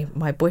pregnant,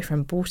 my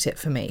boyfriend bought it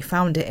for me,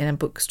 found it in a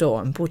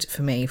bookstore and bought it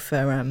for me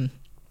for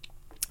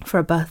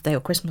a birthday or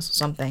Christmas or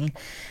something.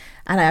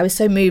 And I was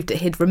so moved that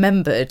he'd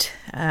remembered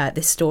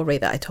this story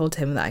that I told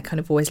him that I kind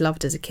of always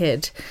loved as a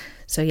kid.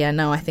 So yeah,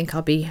 no, I think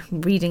I'll be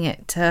reading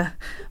it to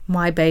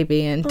my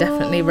baby and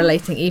definitely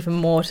relating even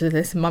more to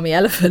this mummy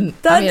elephant.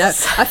 I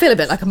feel a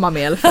bit like a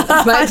mummy elephant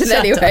at the moment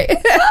anyway.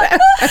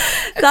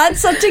 That's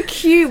such a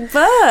cute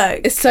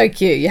book. It's so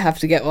cute. You have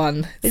to get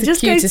one. It's it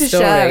just goes to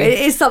show it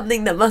is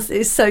something that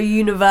is so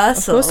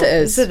universal. Of course it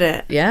is. Isn't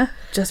it? Yeah.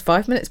 Just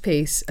 5 minutes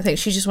peace. I think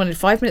she just wanted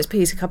 5 minutes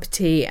peace, a cup of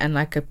tea and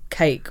like a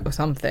cake or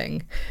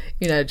something.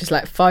 Just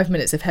like 5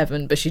 minutes of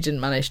heaven, but she didn't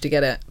manage to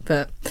get it.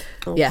 But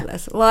yeah.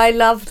 Bless. Well, I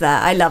love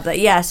that.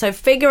 Yeah. So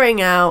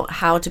figuring out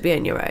how to be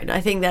on your own,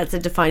 I think that's a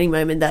defining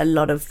moment that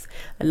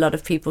a lot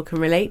of people can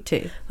relate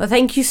to. Well,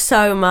 thank you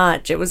so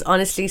much. It was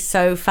honestly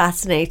so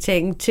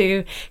fascinating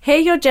to hear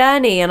your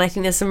journey, and I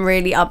think there's some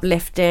really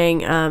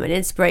uplifting and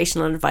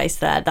inspirational advice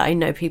there that I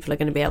know people are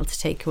going to be able to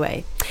take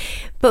away.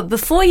 But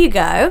before you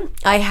go,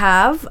 I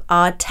have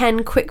our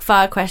 10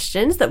 quickfire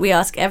questions that we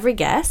ask every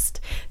guest.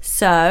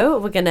 So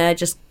we're going to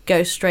just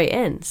go straight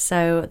in.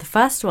 So the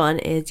first one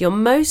is your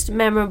most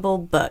memorable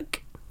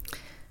book.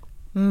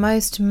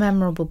 Most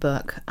memorable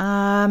book?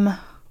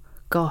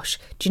 Gosh,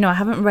 do you know, I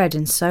haven't read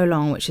in so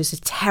long, which is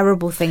a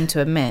terrible thing to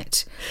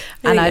admit.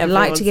 And I'd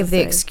like to give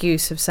the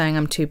excuse of saying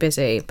I'm too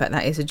busy, but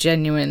that is a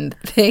genuine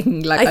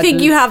thing. I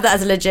think you have that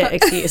as a legit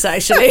excuse,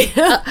 actually.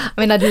 I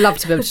mean, I'd love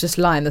to be able to just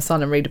lie in the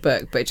sun and read a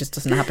book, but it just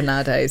doesn't happen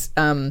nowadays.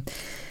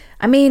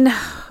 I mean,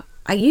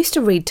 I used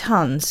to read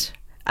tons,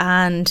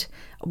 and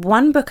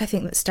one book I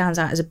think that stands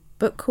out is a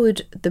book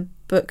called The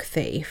Book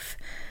Thief,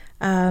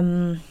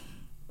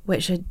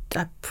 which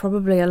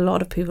probably a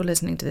lot of people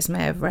listening to this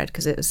may have read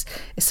because it's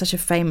such a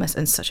famous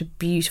and such a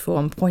beautiful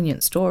and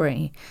poignant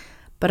story.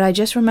 But I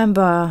just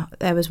remember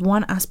there was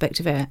one aspect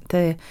of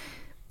it.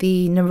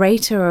 The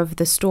narrator of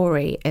the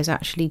story is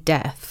actually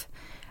death,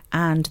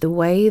 and the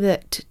way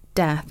that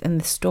death in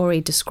the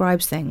story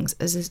describes things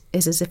is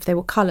as if they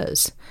were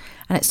colours.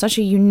 And it's such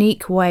a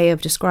unique way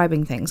of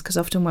describing things, because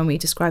often when we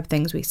describe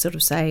things we sort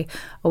of say,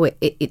 oh,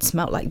 it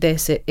smelt like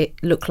this, it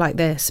looked like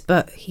this,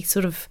 but he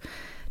sort of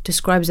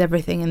describes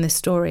everything in this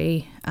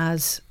story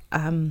as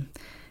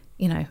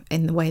you know,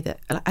 in the way that,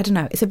 I don't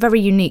know, it's a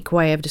very unique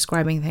way of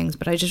describing things,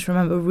 but I just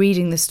remember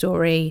reading the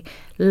story,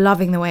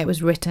 loving the way it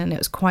was written. It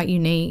was quite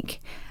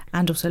unique,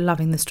 and also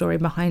loving the story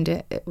behind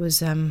it. It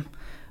was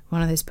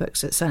one of those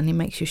books that certainly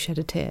makes you shed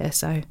a tear.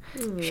 So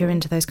if you're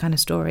into those kind of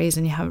stories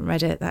and you haven't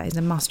read it, that is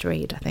a must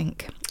read, I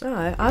think.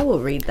 Oh, I will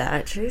read that,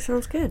 actually.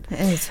 Sounds good. It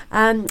is.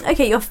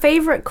 Okay, your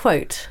favourite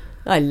quote.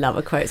 I love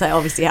a quote, so I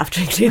obviously have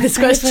to include this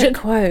question.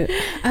 Quote.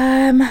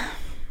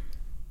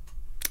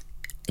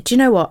 Do you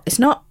know what? It's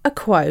not a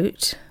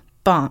quote,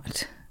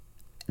 but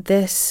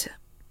this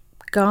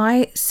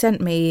guy sent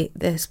me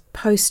this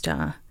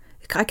poster.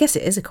 I guess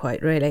it is a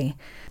quote, really.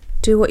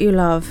 Do what you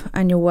love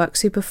and you'll work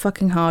super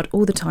fucking hard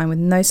all the time with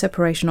no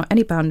separation or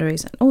any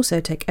boundaries, and also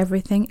take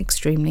everything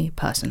extremely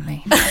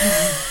personally.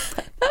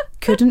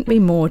 Couldn't be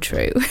more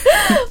true.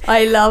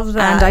 I love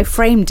that. And I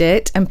framed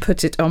it and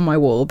put it on my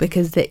wall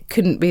because it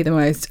couldn't be the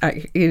most,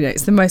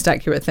 it's the most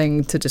accurate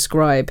thing to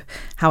describe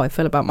how I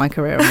feel about my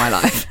career and my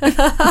life.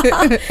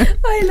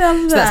 I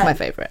love that. So that's my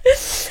favourite.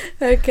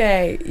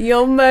 Okay,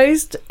 your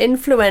most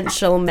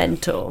influential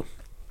mentor.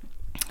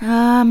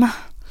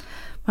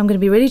 I'm going to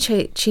be really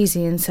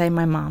cheesy and say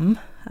my mum,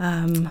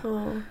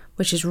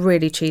 which is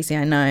really cheesy,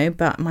 I know,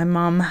 but my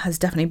mum has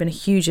definitely been a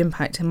huge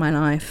impact in my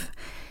life.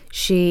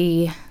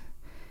 She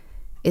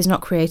is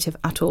not creative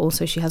at all,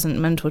 so she hasn't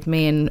mentored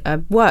me in a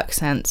work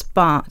sense,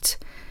 but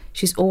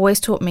she's always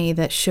taught me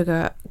that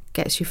sugar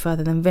gets you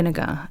further than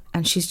vinegar,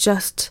 and she's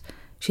just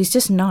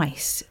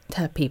nice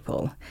to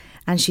people,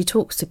 and she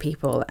talks to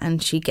people,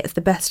 and she gets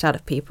the best out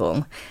of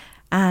people.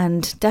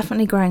 And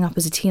definitely growing up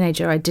as a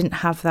teenager, I didn't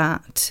have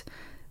that,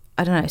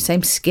 I don't know,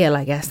 same skill,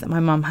 I guess, that my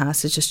mum has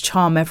to just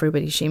charm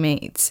everybody she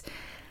meets.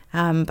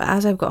 But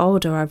as I've got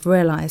older, I've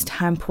realised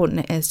how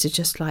important it is to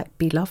just like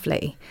be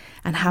lovely,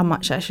 and how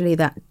much actually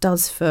that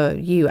does for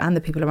you and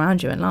the people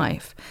around you in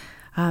life.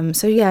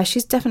 So yeah,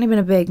 she's definitely been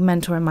a big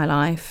mentor in my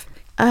life.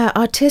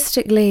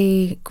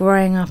 Artistically,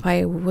 growing up,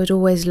 I would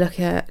always look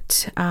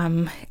at,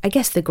 I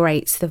guess, the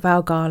greats, the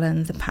Val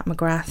Garlands, the Pat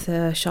McGrath,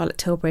 the Charlotte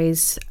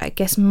Tilburys. I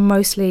guess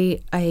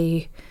mostly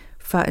I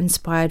felt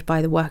inspired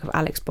by the work of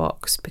Alex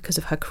Box because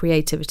of her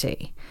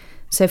creativity.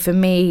 So for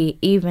me,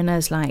 even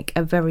as like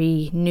a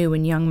very new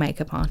and young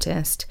makeup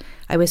artist,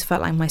 I always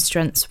felt like my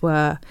strengths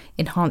were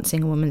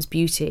enhancing a woman's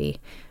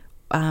beauty,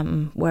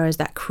 whereas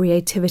that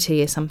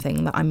creativity is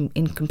something that I'm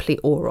in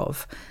complete awe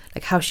of,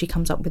 like how she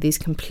comes up with these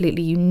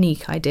completely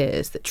unique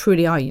ideas that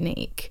truly are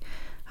unique.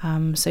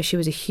 So she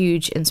was a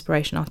huge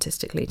inspiration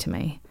artistically to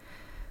me.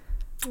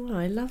 Oh,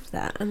 I love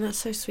that. And that's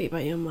so sweet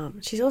about your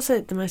mum. She's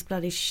also the most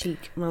bloody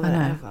chic mother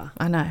ever.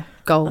 I know.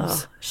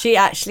 Goals. Oh, she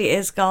actually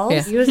is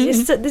goals. Yeah.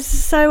 This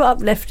is so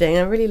uplifting.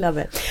 I really love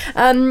it.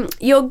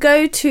 Your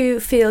go-to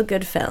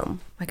feel-good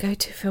film. My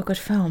go-to feel-good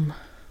film?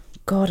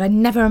 God, I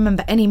never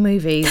remember any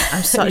movies.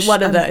 I'm such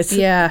one of those.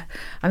 Yeah.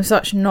 I'm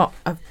such not...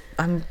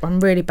 I'm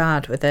really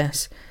bad with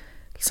this.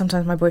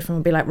 Sometimes my boyfriend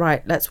will be like,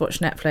 right, let's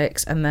watch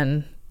Netflix, and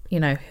then... You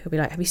know, he'll be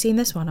like, have you seen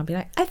this one? I'll be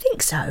like, I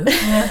think so.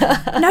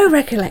 No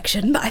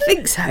recollection, but I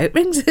think so.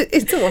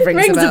 It sort of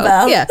rings a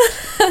bell.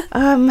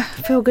 Yeah.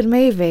 Feel good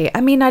movie.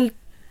 I mean,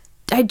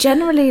 I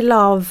generally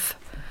love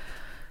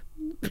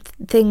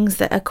things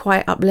that are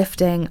quite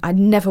uplifting. I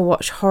never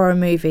watch horror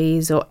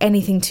movies or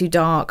anything too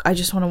dark. I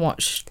just want to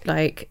watch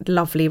like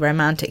lovely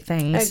romantic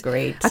things.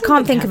 Agreed. I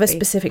can't think of a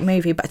specific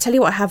movie, but I tell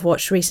you what I have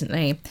watched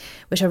recently,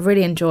 which I've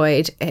really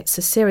enjoyed. It's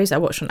a series I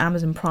watched on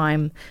Amazon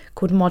Prime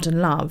called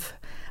Modern Love.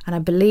 And I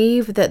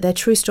believe that they're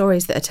true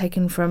stories that are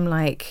taken from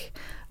like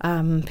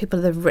people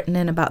that have written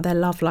in about their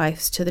love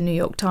lives to the New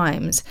York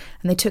Times.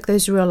 And they took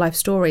those real life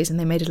stories and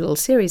they made a little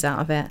series out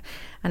of it.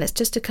 And it's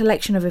just a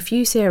collection of a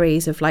few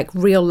series of like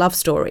real love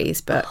stories,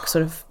 but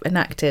sort of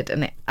enacted.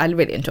 And I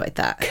really enjoyed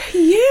that.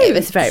 Cute. It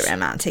was very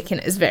romantic and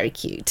it was very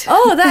cute.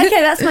 Oh,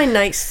 that's my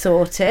night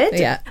sorted.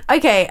 Yeah.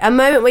 Okay, a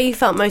moment where you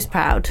felt most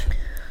proud.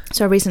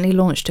 So I recently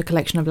launched a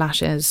collection of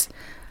lashes,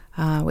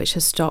 which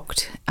has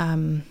stocked...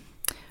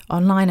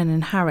 online and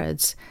in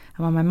Harrods,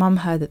 and when my mum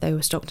heard that they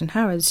were stocked in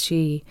Harrods,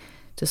 she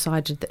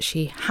decided that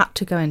she had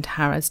to go into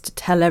Harrods to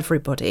tell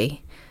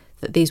everybody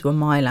that these were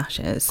my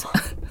lashes.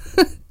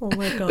 Oh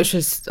my god. Which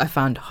was, I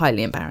found,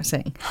 highly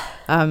embarrassing.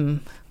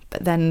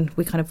 But then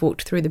we kind of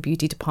walked through the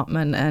beauty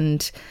department,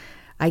 and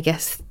I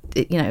guess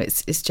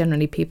it's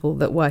generally people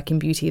that work in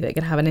beauty that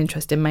can have an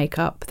interest in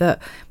makeup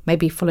that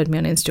maybe followed me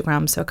on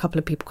Instagram. So a couple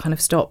of people kind of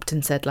stopped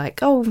and said like,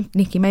 oh,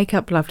 Nikki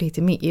Makeup, lovely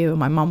to meet you. And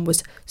my mum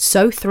was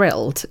so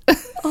thrilled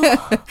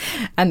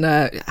and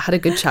had a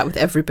good chat with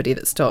everybody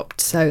that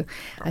stopped. So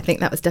I think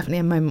that was definitely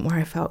a moment where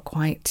I felt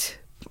quite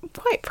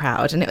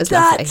proud, and it was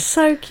lovely. That's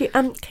so cute.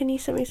 Can you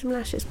send me some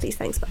lashes, please?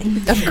 Thanks, bye.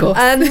 Of course.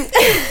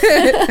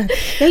 Yeah,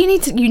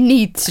 you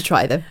need to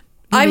try them.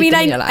 I mean,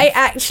 I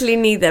actually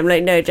need them,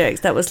 like, no jokes.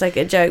 That was like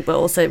a joke, but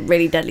also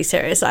really deadly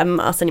serious.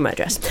 I'll send you my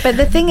address. But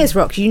the thing is,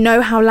 Rox, you know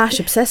how lash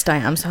obsessed I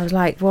am. So I was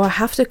like, well, I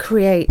have to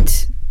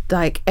create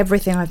like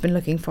everything I've been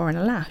looking for in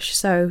a lash.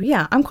 So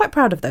yeah, I'm quite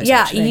proud of those.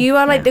 Yeah, actually. you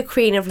are like the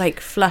queen of like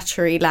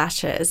fluttery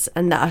lashes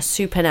and that are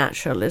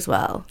supernatural as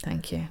well.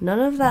 Thank you. None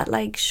of that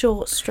like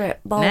short strip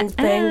bold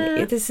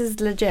thing. This is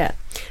legit.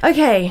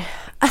 Okay,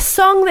 a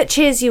song that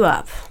cheers you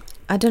up.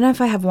 I don't know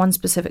if I have one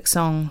specific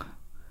song,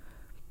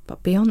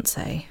 but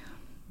Beyonce,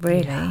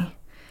 really. Yeah.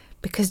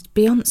 Because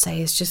Beyonce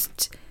is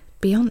just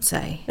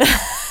Beyonce.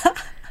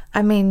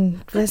 I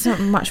mean, there's not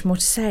much more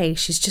to say.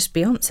 She's just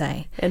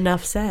Beyonce.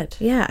 Enough said.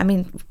 Yeah, I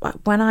mean,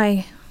 when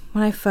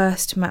I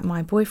first met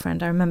my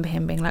boyfriend, I remember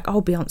him being like,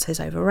 "Oh, Beyonce's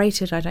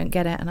overrated. I don't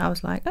get it." And I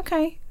was like,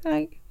 "Okay,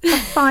 like,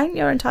 fine.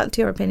 You're entitled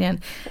to your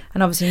opinion."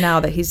 And obviously now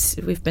that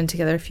we've been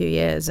together a few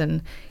years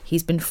and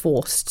he's been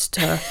forced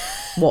to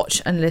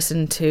watch and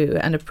listen to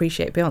and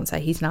appreciate Beyonce,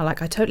 he's now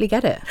like, "I totally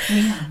get it."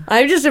 Yeah.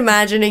 I'm just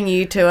imagining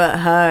you two at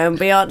home,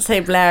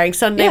 Beyonce blaring,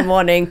 Sunday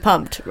morning,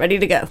 pumped, ready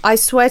to go. I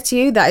swear to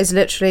you, that is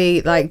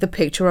literally like the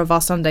picture of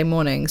our Sunday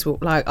mornings.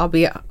 Like, I'll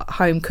be at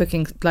home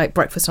cooking like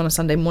breakfast on a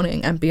Sunday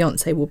morning and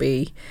Beyonce will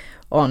be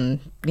on,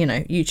 you know,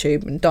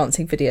 YouTube and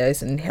dancing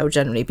videos, and he'll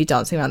generally be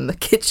dancing around the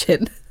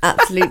kitchen.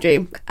 Absolute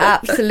dream.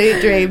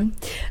 Absolute dream.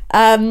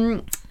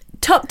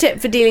 Top tip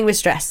for dealing with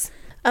stress.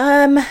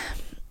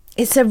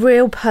 It's a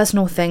real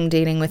personal thing,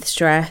 dealing with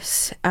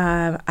stress.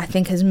 I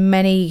think as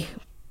many,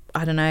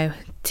 I don't know,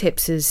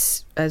 tips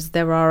as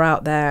there are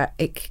out there,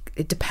 it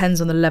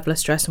depends on the level of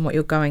stress and what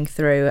you're going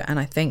through. And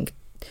I think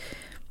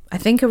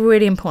a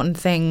really important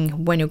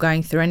thing when you're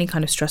going through any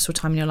kind of stressful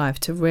time in your life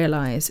to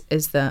realise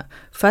is that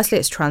firstly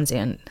it's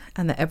transient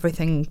and that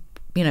everything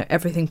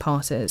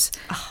passes,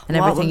 and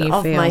everything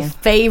you feel. My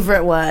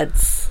favourite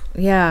words.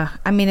 Yeah,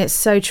 I mean, it's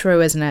so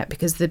true, isn't it?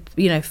 Because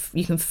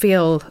you can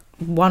feel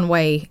one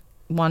way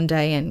one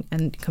day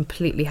and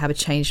completely have a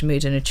changed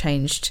mood and a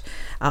changed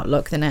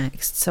outlook the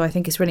next. So I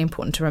think it's really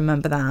important to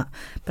remember that.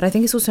 But I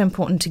think it's also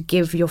important to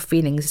give your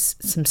feelings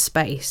some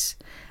space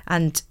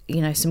and,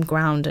 you know, some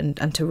ground,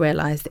 and to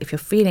realise that if you're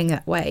feeling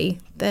that way,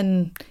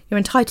 then you're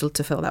entitled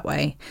to feel that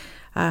way.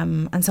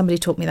 And somebody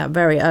taught me that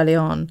very early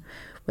on,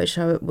 which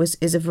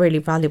is a really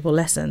valuable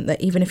lesson,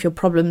 that even if your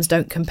problems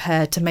don't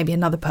compare to maybe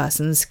another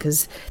person's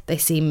because they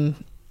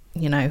seem,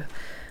 you know,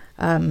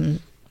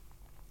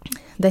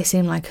 they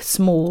seem like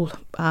small,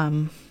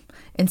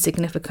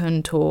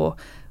 insignificant or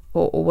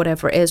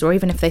whatever it is, or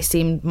even if they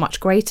seem much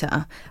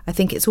greater, I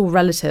think it's all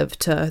relative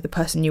to the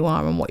person you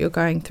are and what you're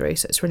going through.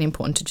 So it's really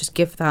important to just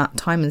give that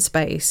time and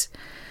space.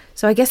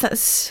 So I guess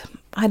that's,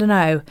 I don't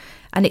know,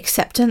 an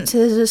acceptance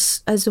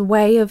as a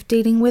way of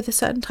dealing with a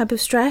certain type of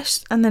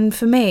stress. And then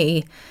for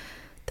me,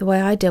 the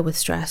way I deal with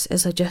stress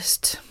is I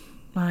just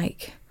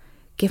like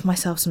give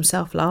myself some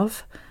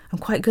self-love. I'm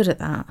quite good at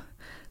that.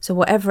 So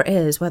whatever it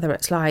is, whether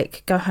it's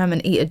like go home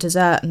and eat a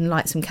dessert and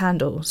light some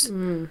candles,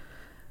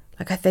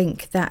 like I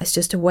think that is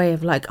just a way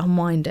of like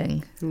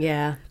unwinding.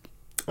 Yeah,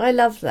 I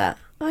love that.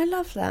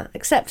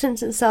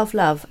 Acceptance and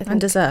self-love. And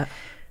dessert.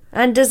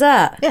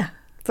 Yeah.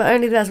 But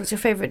only that's what's your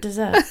favourite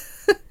dessert?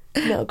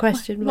 Not a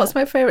question. What's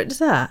my favourite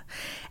dessert?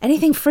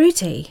 Anything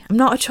fruity. I'm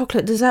not a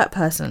chocolate dessert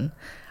person.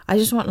 I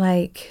just want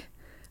like,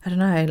 I don't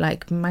know,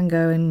 like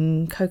mango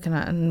and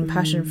coconut and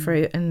passion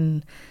fruit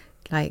and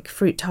like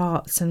fruit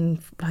tarts and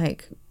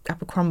like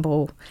apple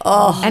crumble.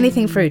 Oh,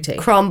 anything fruity.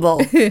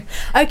 Crumble.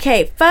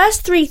 Okay,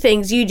 first 3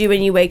 things you do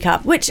when you wake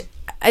up, which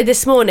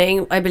this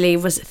morning I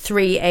believe was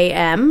 3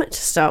 a.m. to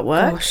start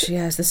work. Gosh,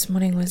 yes, this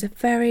morning was a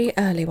very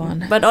early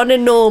one. But on a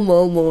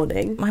normal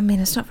morning, I mean,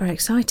 it's not a very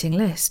exciting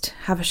list.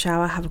 Have a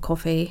shower, have a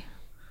coffee,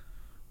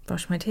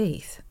 brush my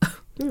teeth.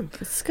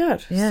 It's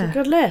good. Yeah. It's a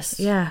good list.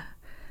 Yeah.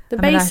 The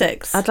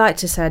basics. I'd like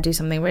to say I do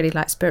something really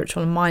like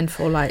spiritual and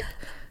mindful, like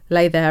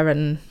lay there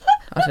and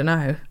I don't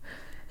know,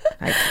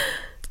 like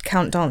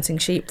count dancing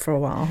sheep for a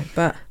while,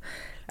 but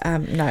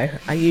no,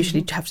 I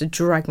usually have to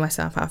drag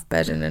myself out of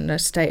bed in a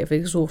state of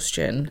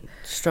exhaustion.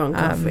 Strong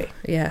coffee.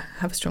 Yeah,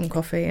 have a strong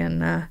coffee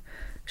and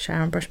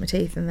shower and brush my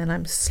teeth, and then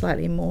I'm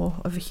slightly more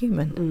of a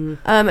human.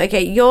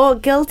 Okay, your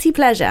guilty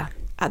pleasure.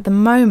 At the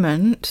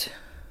moment,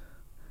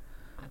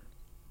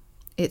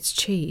 it's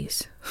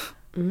cheese.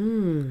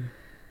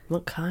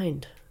 What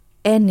kind?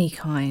 Any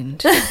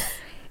kind.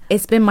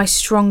 It's been my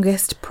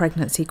strongest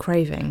pregnancy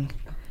craving.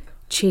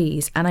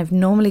 Cheese. And I've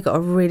normally got a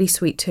really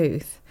sweet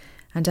tooth.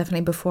 And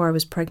definitely before I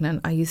was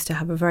pregnant, I used to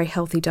have a very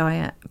healthy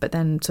diet, but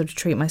then sort of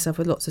treat myself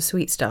with lots of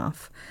sweet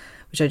stuff,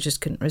 which I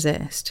just couldn't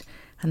resist.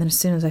 And then as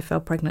soon as I fell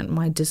pregnant,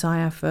 my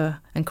desire for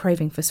and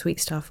craving for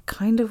sweet stuff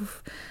kind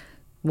of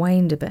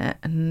waned a bit.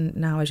 And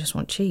now I just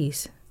want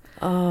cheese.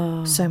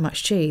 Oh. So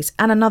much cheese.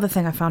 And another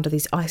thing I found are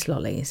these ice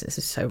lollies. This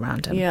is so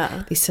random.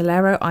 Yeah. These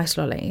Solero ice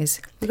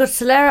lollies. We've got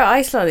Solero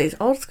ice lollies,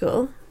 old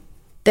school.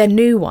 They're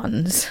new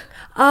ones.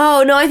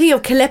 Oh, no, I think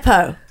of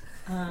Calippo.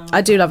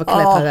 I do love a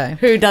Calippo, though.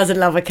 Who doesn't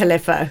love a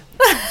Calippo?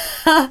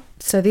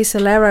 So these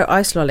Solero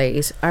ice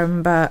lollies, I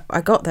remember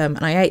I got them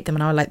and I ate them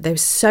and I was like, they're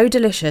so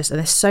delicious and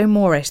they're so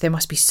Moorish. They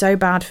must be so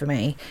bad for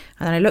me.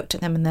 And then I looked at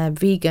them and they're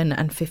vegan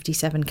and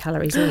 57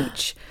 calories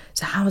each.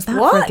 So how is that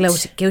What? for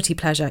a guilty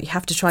pleasure? You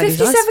have to try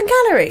 57 these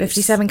calories?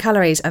 57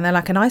 calories. And they're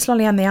like an ice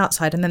lolly on the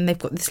outside, and then they've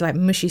got this like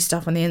mushy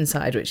stuff on the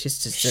inside, which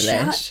is just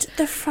delish. Shut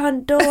the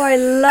front door. I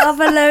love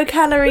a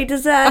low-calorie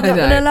dessert, not know.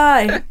 going to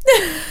lie.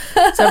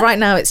 So right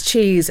now it's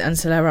cheese and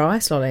Solero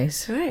ice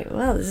lollies. Right,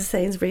 well, there's a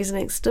Sainsbury's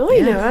next door.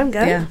 You know where I'm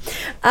going.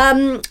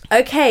 Yeah.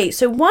 Okay,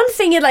 so one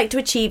thing you'd like to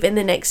achieve in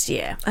the next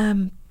year?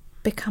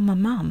 Become a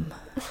mum.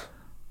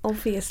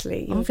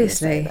 Obviously.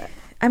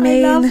 I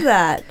mean, I love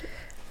that.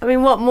 I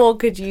mean, what more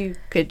could you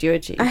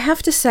achieve? I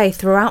have to say,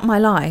 throughout my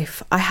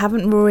life, I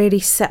haven't really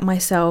set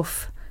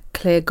myself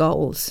clear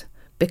goals,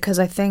 because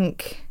I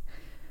think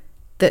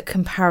that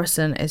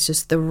comparison is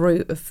just the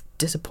root of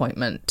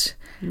disappointment.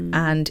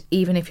 And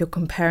even if you're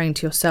comparing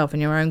to yourself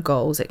and your own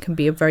goals, it can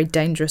be a very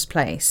dangerous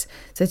place.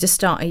 So to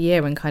start a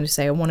year and kind of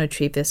say, I want to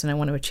achieve this and I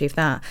want to achieve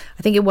that,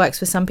 I think it works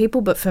for some people,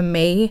 but for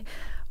me,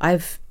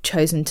 I've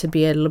chosen to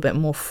be a little bit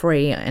more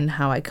free in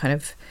how I kind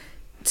of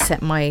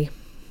set my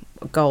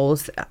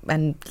goals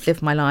and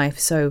live my life.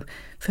 So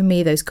for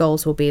me, those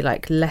goals will be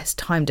like less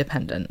time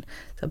dependent.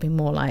 They'll be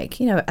more like,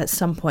 you know, at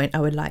some point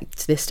I would like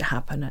this to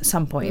happen at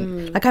some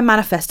point. Like I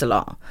manifest a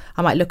lot.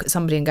 I might look at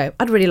somebody and go,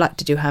 I'd really like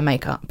to do her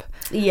makeup.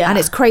 Yeah. And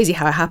it's crazy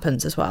how it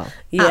happens as well.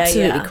 Yeah,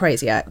 absolutely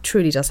crazy. It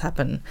truly does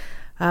happen.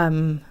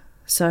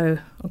 So,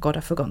 oh God,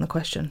 I've forgotten the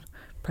question.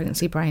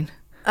 Pregnancy brain.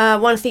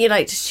 One thing you'd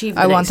like to achieve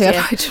the one next thing year.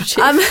 I'd like to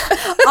achieve.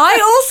 I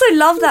also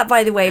love that,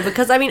 by the way,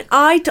 because I mean,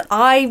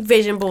 I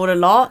vision board a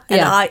lot,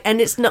 and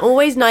it's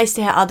always nice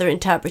to hear other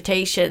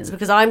interpretations,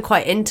 because I'm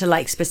quite into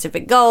like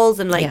specific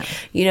goals and like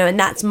you know, and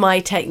that's my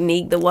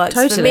technique that works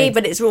for me.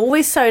 But it's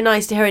always so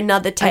nice to hear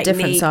another technique, a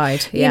different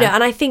side, you know.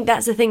 And I think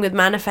that's the thing with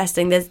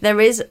manifesting.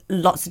 There is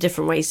lots of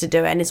different ways to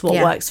do it, and it's what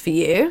works for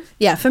you.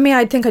 Yeah, for me,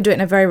 I think I do it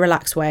in a very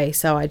relaxed way.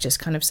 So I just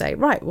kind of say,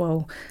 right,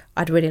 well,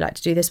 I'd really like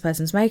to do this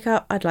person's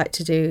makeup. I'd like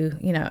to do,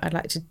 you know, I'd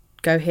like to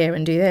go here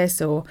and do this,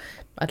 or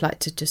I'd like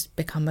to just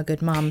become a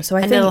good mum. So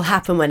I think it'll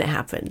happen when it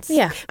happens.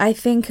 Yeah, I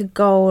think a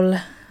goal,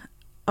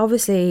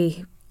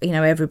 obviously, you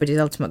know, everybody's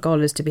ultimate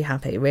goal is to be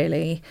happy,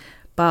 really.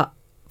 But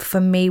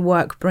for me,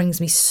 work brings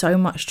me so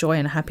much joy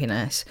and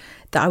happiness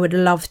that I would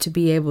love to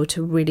be able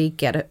to really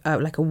get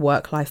a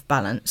work-life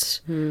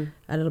balance a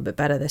little bit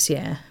better this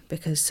year,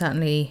 because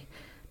certainly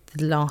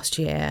the last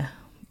year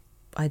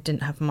I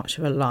didn't have much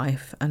of a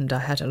life and I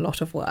had a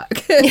lot of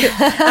work.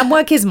 And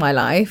work is my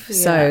life,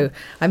 so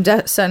I'm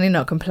certainly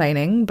not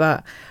complaining.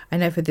 But I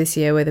know for this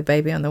year with a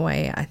baby on the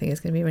way, I think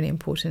it's going to be really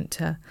important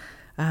to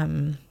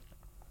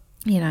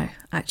you know,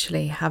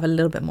 actually have a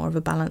little bit more of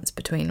a balance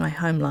between my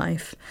home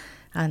life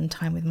and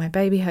time with my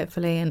baby,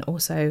 hopefully, and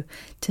also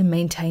to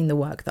maintain the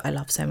work that I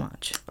love so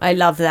much. I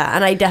love that,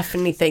 and I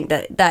definitely think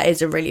that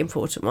is a really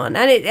important one,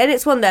 and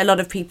it's one that a lot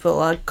of people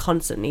are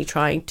constantly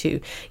trying to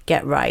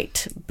get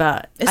right.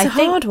 But it's a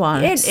hard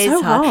one. It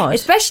is hard,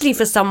 especially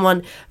for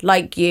someone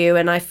like you,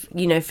 and I,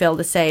 you know, feel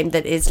the same,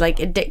 that is like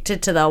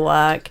addicted to their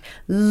work,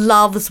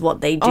 loves what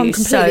they do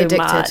so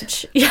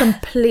much.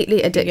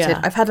 Completely addicted.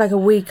 I've had like a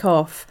week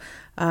off.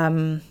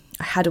 I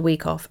had a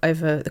week off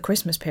over the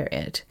Christmas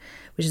period,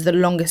 which is the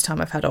longest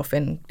time I've had off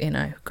in, you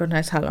know, God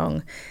knows how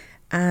long.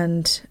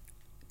 And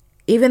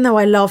even though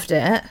I loved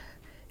it,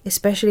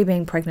 especially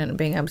being pregnant and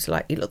being able to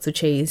like eat lots of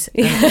cheese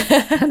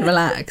and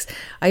relax,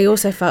 I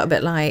also felt a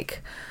bit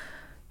like,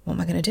 what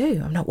am I going to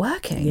do? I'm not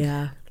working.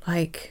 Yeah.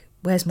 Like,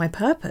 where's my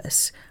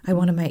purpose? I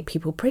want to make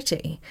people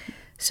pretty.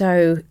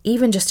 So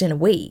even just in a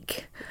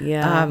week,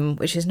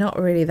 which is not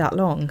really that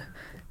long.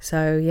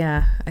 So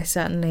yeah, I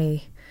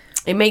certainly...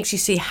 It makes you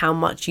see how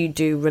much you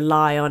do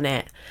rely on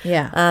it.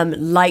 Yeah.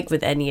 Like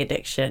with any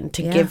addiction,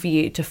 to give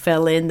you, to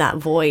fill in that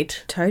void.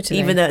 Totally.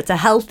 Even though it's a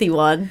healthy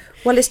one.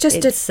 Well, it's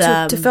just to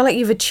feel like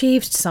you've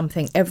achieved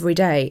something every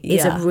day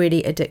is a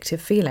really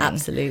addictive feeling.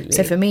 Absolutely.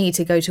 So for me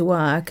to go to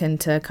work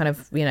and to kind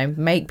of, you know,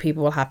 make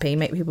people happy,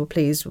 make people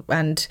pleased,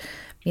 and,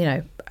 you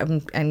know,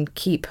 and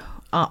keep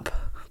up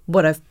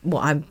what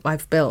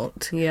I've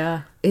built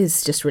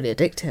is just really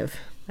addictive.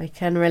 I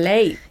can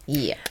relate.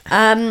 Yeah.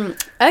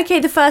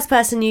 Okay, the first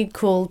person you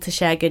called to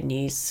share good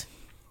news.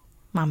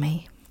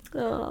 Mummy.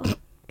 Oh,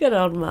 good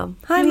old mum.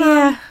 Hi, Mum.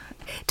 Yeah.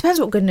 Depends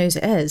what good news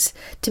it is.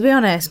 To be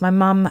honest, my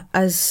mum,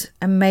 as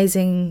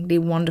amazingly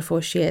wonderful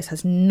as she is,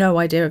 has no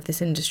idea of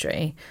this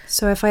industry.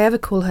 So if I ever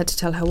call her to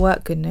tell her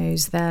work good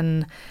news,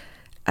 then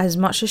as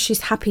much as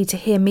she's happy to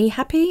hear me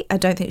happy, I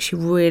don't think she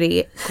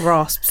really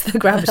grasps the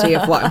gravity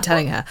of what I'm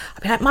telling her.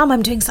 I'll be like, Mum,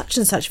 I'm doing such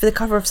and such for the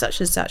cover of such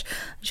and such.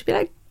 And she'll be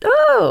like,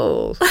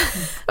 oh,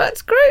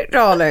 that's great,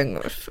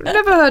 darling.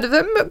 Never heard of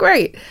them, but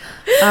great.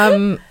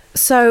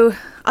 So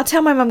I'll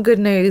tell my mum good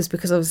news,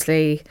 because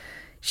obviously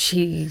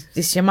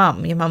it's your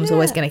mum. Your mum's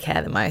always going to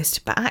care the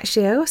most. But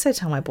actually, I also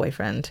tell my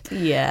boyfriend.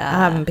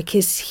 Yeah.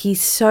 Because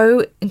he's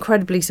so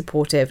incredibly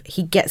supportive.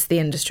 He gets the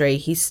industry.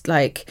 He's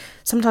like,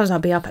 sometimes I'll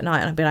be up at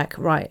night and I'll be like,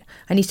 right,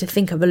 I need to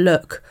think of a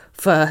look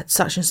for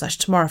such and such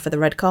tomorrow for the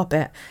red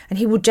carpet. And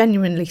he will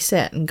genuinely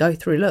sit and go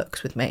through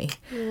looks with me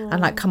and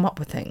like come up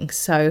with things.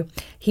 So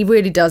he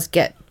really does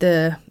get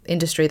the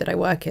industry that I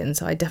work in.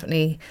 So I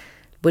definitely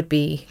would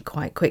be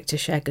quite quick to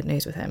share good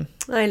news with him.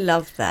 I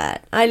love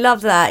that.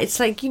 It's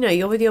like,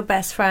 you're with your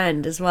best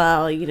friend as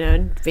well,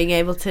 and being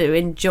able to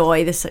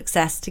enjoy the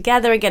success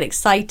together and get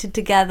excited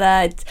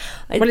together.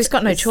 Well, he's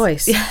got no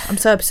choice. Yeah. I'm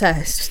so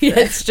obsessed. Yeah,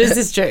 this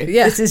is true.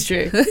 Yeah. This is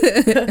true.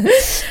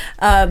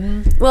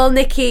 Well,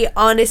 Nikki,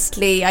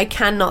 honestly, I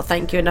cannot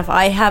thank you enough.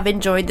 I have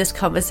enjoyed this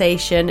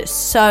conversation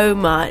so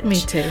much. Me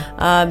too.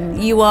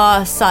 You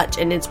are such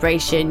an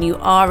inspiration. You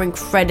are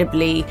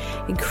incredibly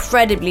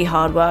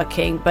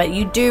hardworking, but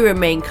you do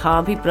remain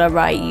calm. People are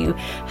right. You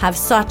have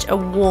such a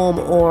warm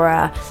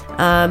aura,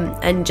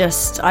 and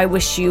just I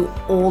wish you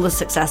all the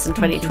success in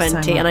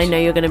 2020. So and I know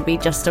you're going to be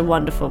just a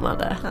wonderful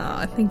mother.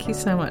 Oh, thank you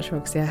so much,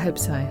 Roxy. I hope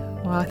so.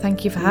 Well,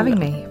 thank you for having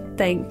me.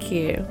 Thank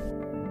you.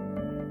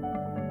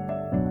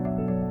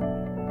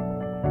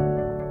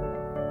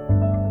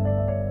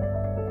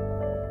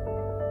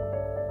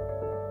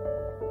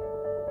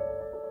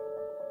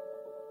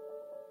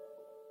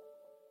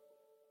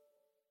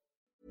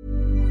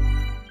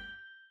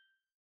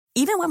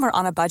 Even when we're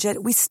on a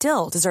budget, we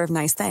still deserve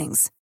nice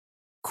things.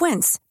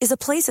 Quince is a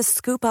place to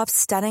scoop up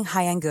stunning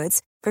high-end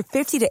goods for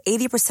 50 to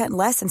 80%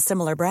 less than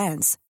similar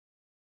brands.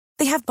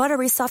 They have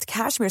buttery soft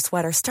cashmere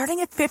sweaters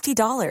starting at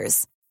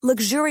 $50,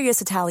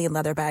 luxurious Italian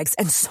leather bags,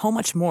 and so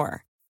much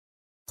more.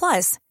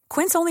 Plus,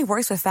 Quince only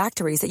works with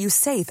factories that use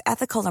safe,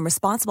 ethical, and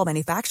responsible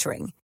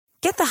manufacturing.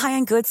 Get the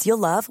high-end goods you'll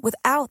love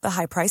without the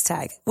high price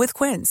tag with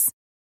Quince.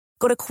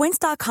 Go to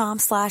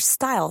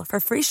quince.com/style for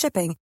free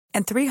shipping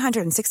and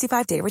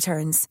 365-day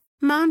returns.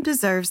 Mom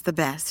deserves the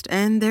best,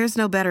 and there's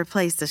no better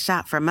place to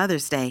shop for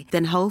Mother's Day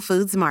than Whole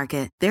Foods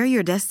Market. They're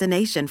your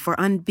destination for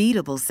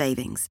unbeatable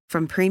savings,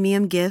 from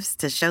premium gifts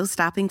to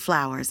show-stopping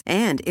flowers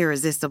and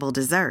irresistible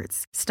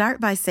desserts. Start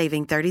by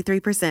saving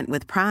 33%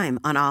 with Prime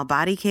on all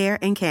body care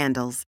and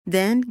candles.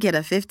 Then get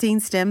a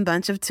 15-stem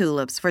bunch of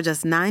tulips for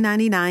just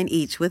 $9.99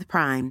 each with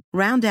Prime.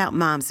 Round out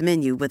Mom's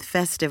menu with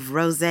festive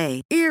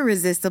rosé,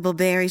 irresistible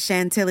berry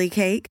chantilly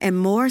cake, and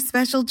more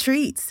special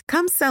treats.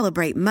 Come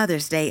celebrate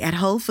Mother's Day at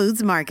Whole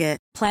Foods Market.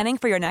 Planning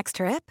for your next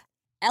trip?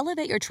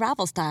 Elevate your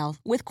travel style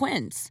with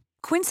Quince.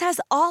 Quince has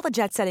all the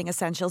jet-setting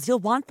essentials you'll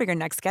want for your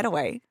next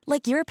getaway,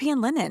 like European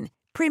linen,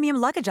 premium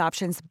luggage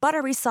options,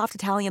 buttery soft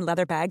Italian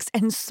leather bags,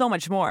 and so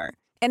much more.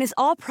 And is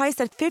all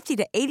priced at 50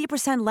 to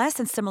 80% less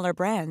than similar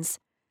brands.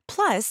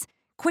 Plus,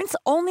 Quince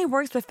only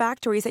works with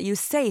factories that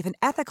use safe and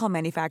ethical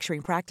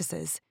manufacturing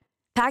practices.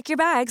 Pack your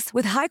bags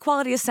with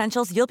high-quality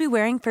essentials you'll be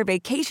wearing for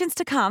vacations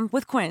to come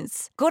with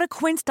Quince. Go to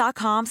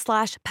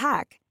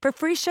quince.com/pack for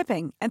free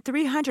shipping and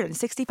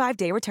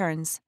 365-day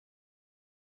returns.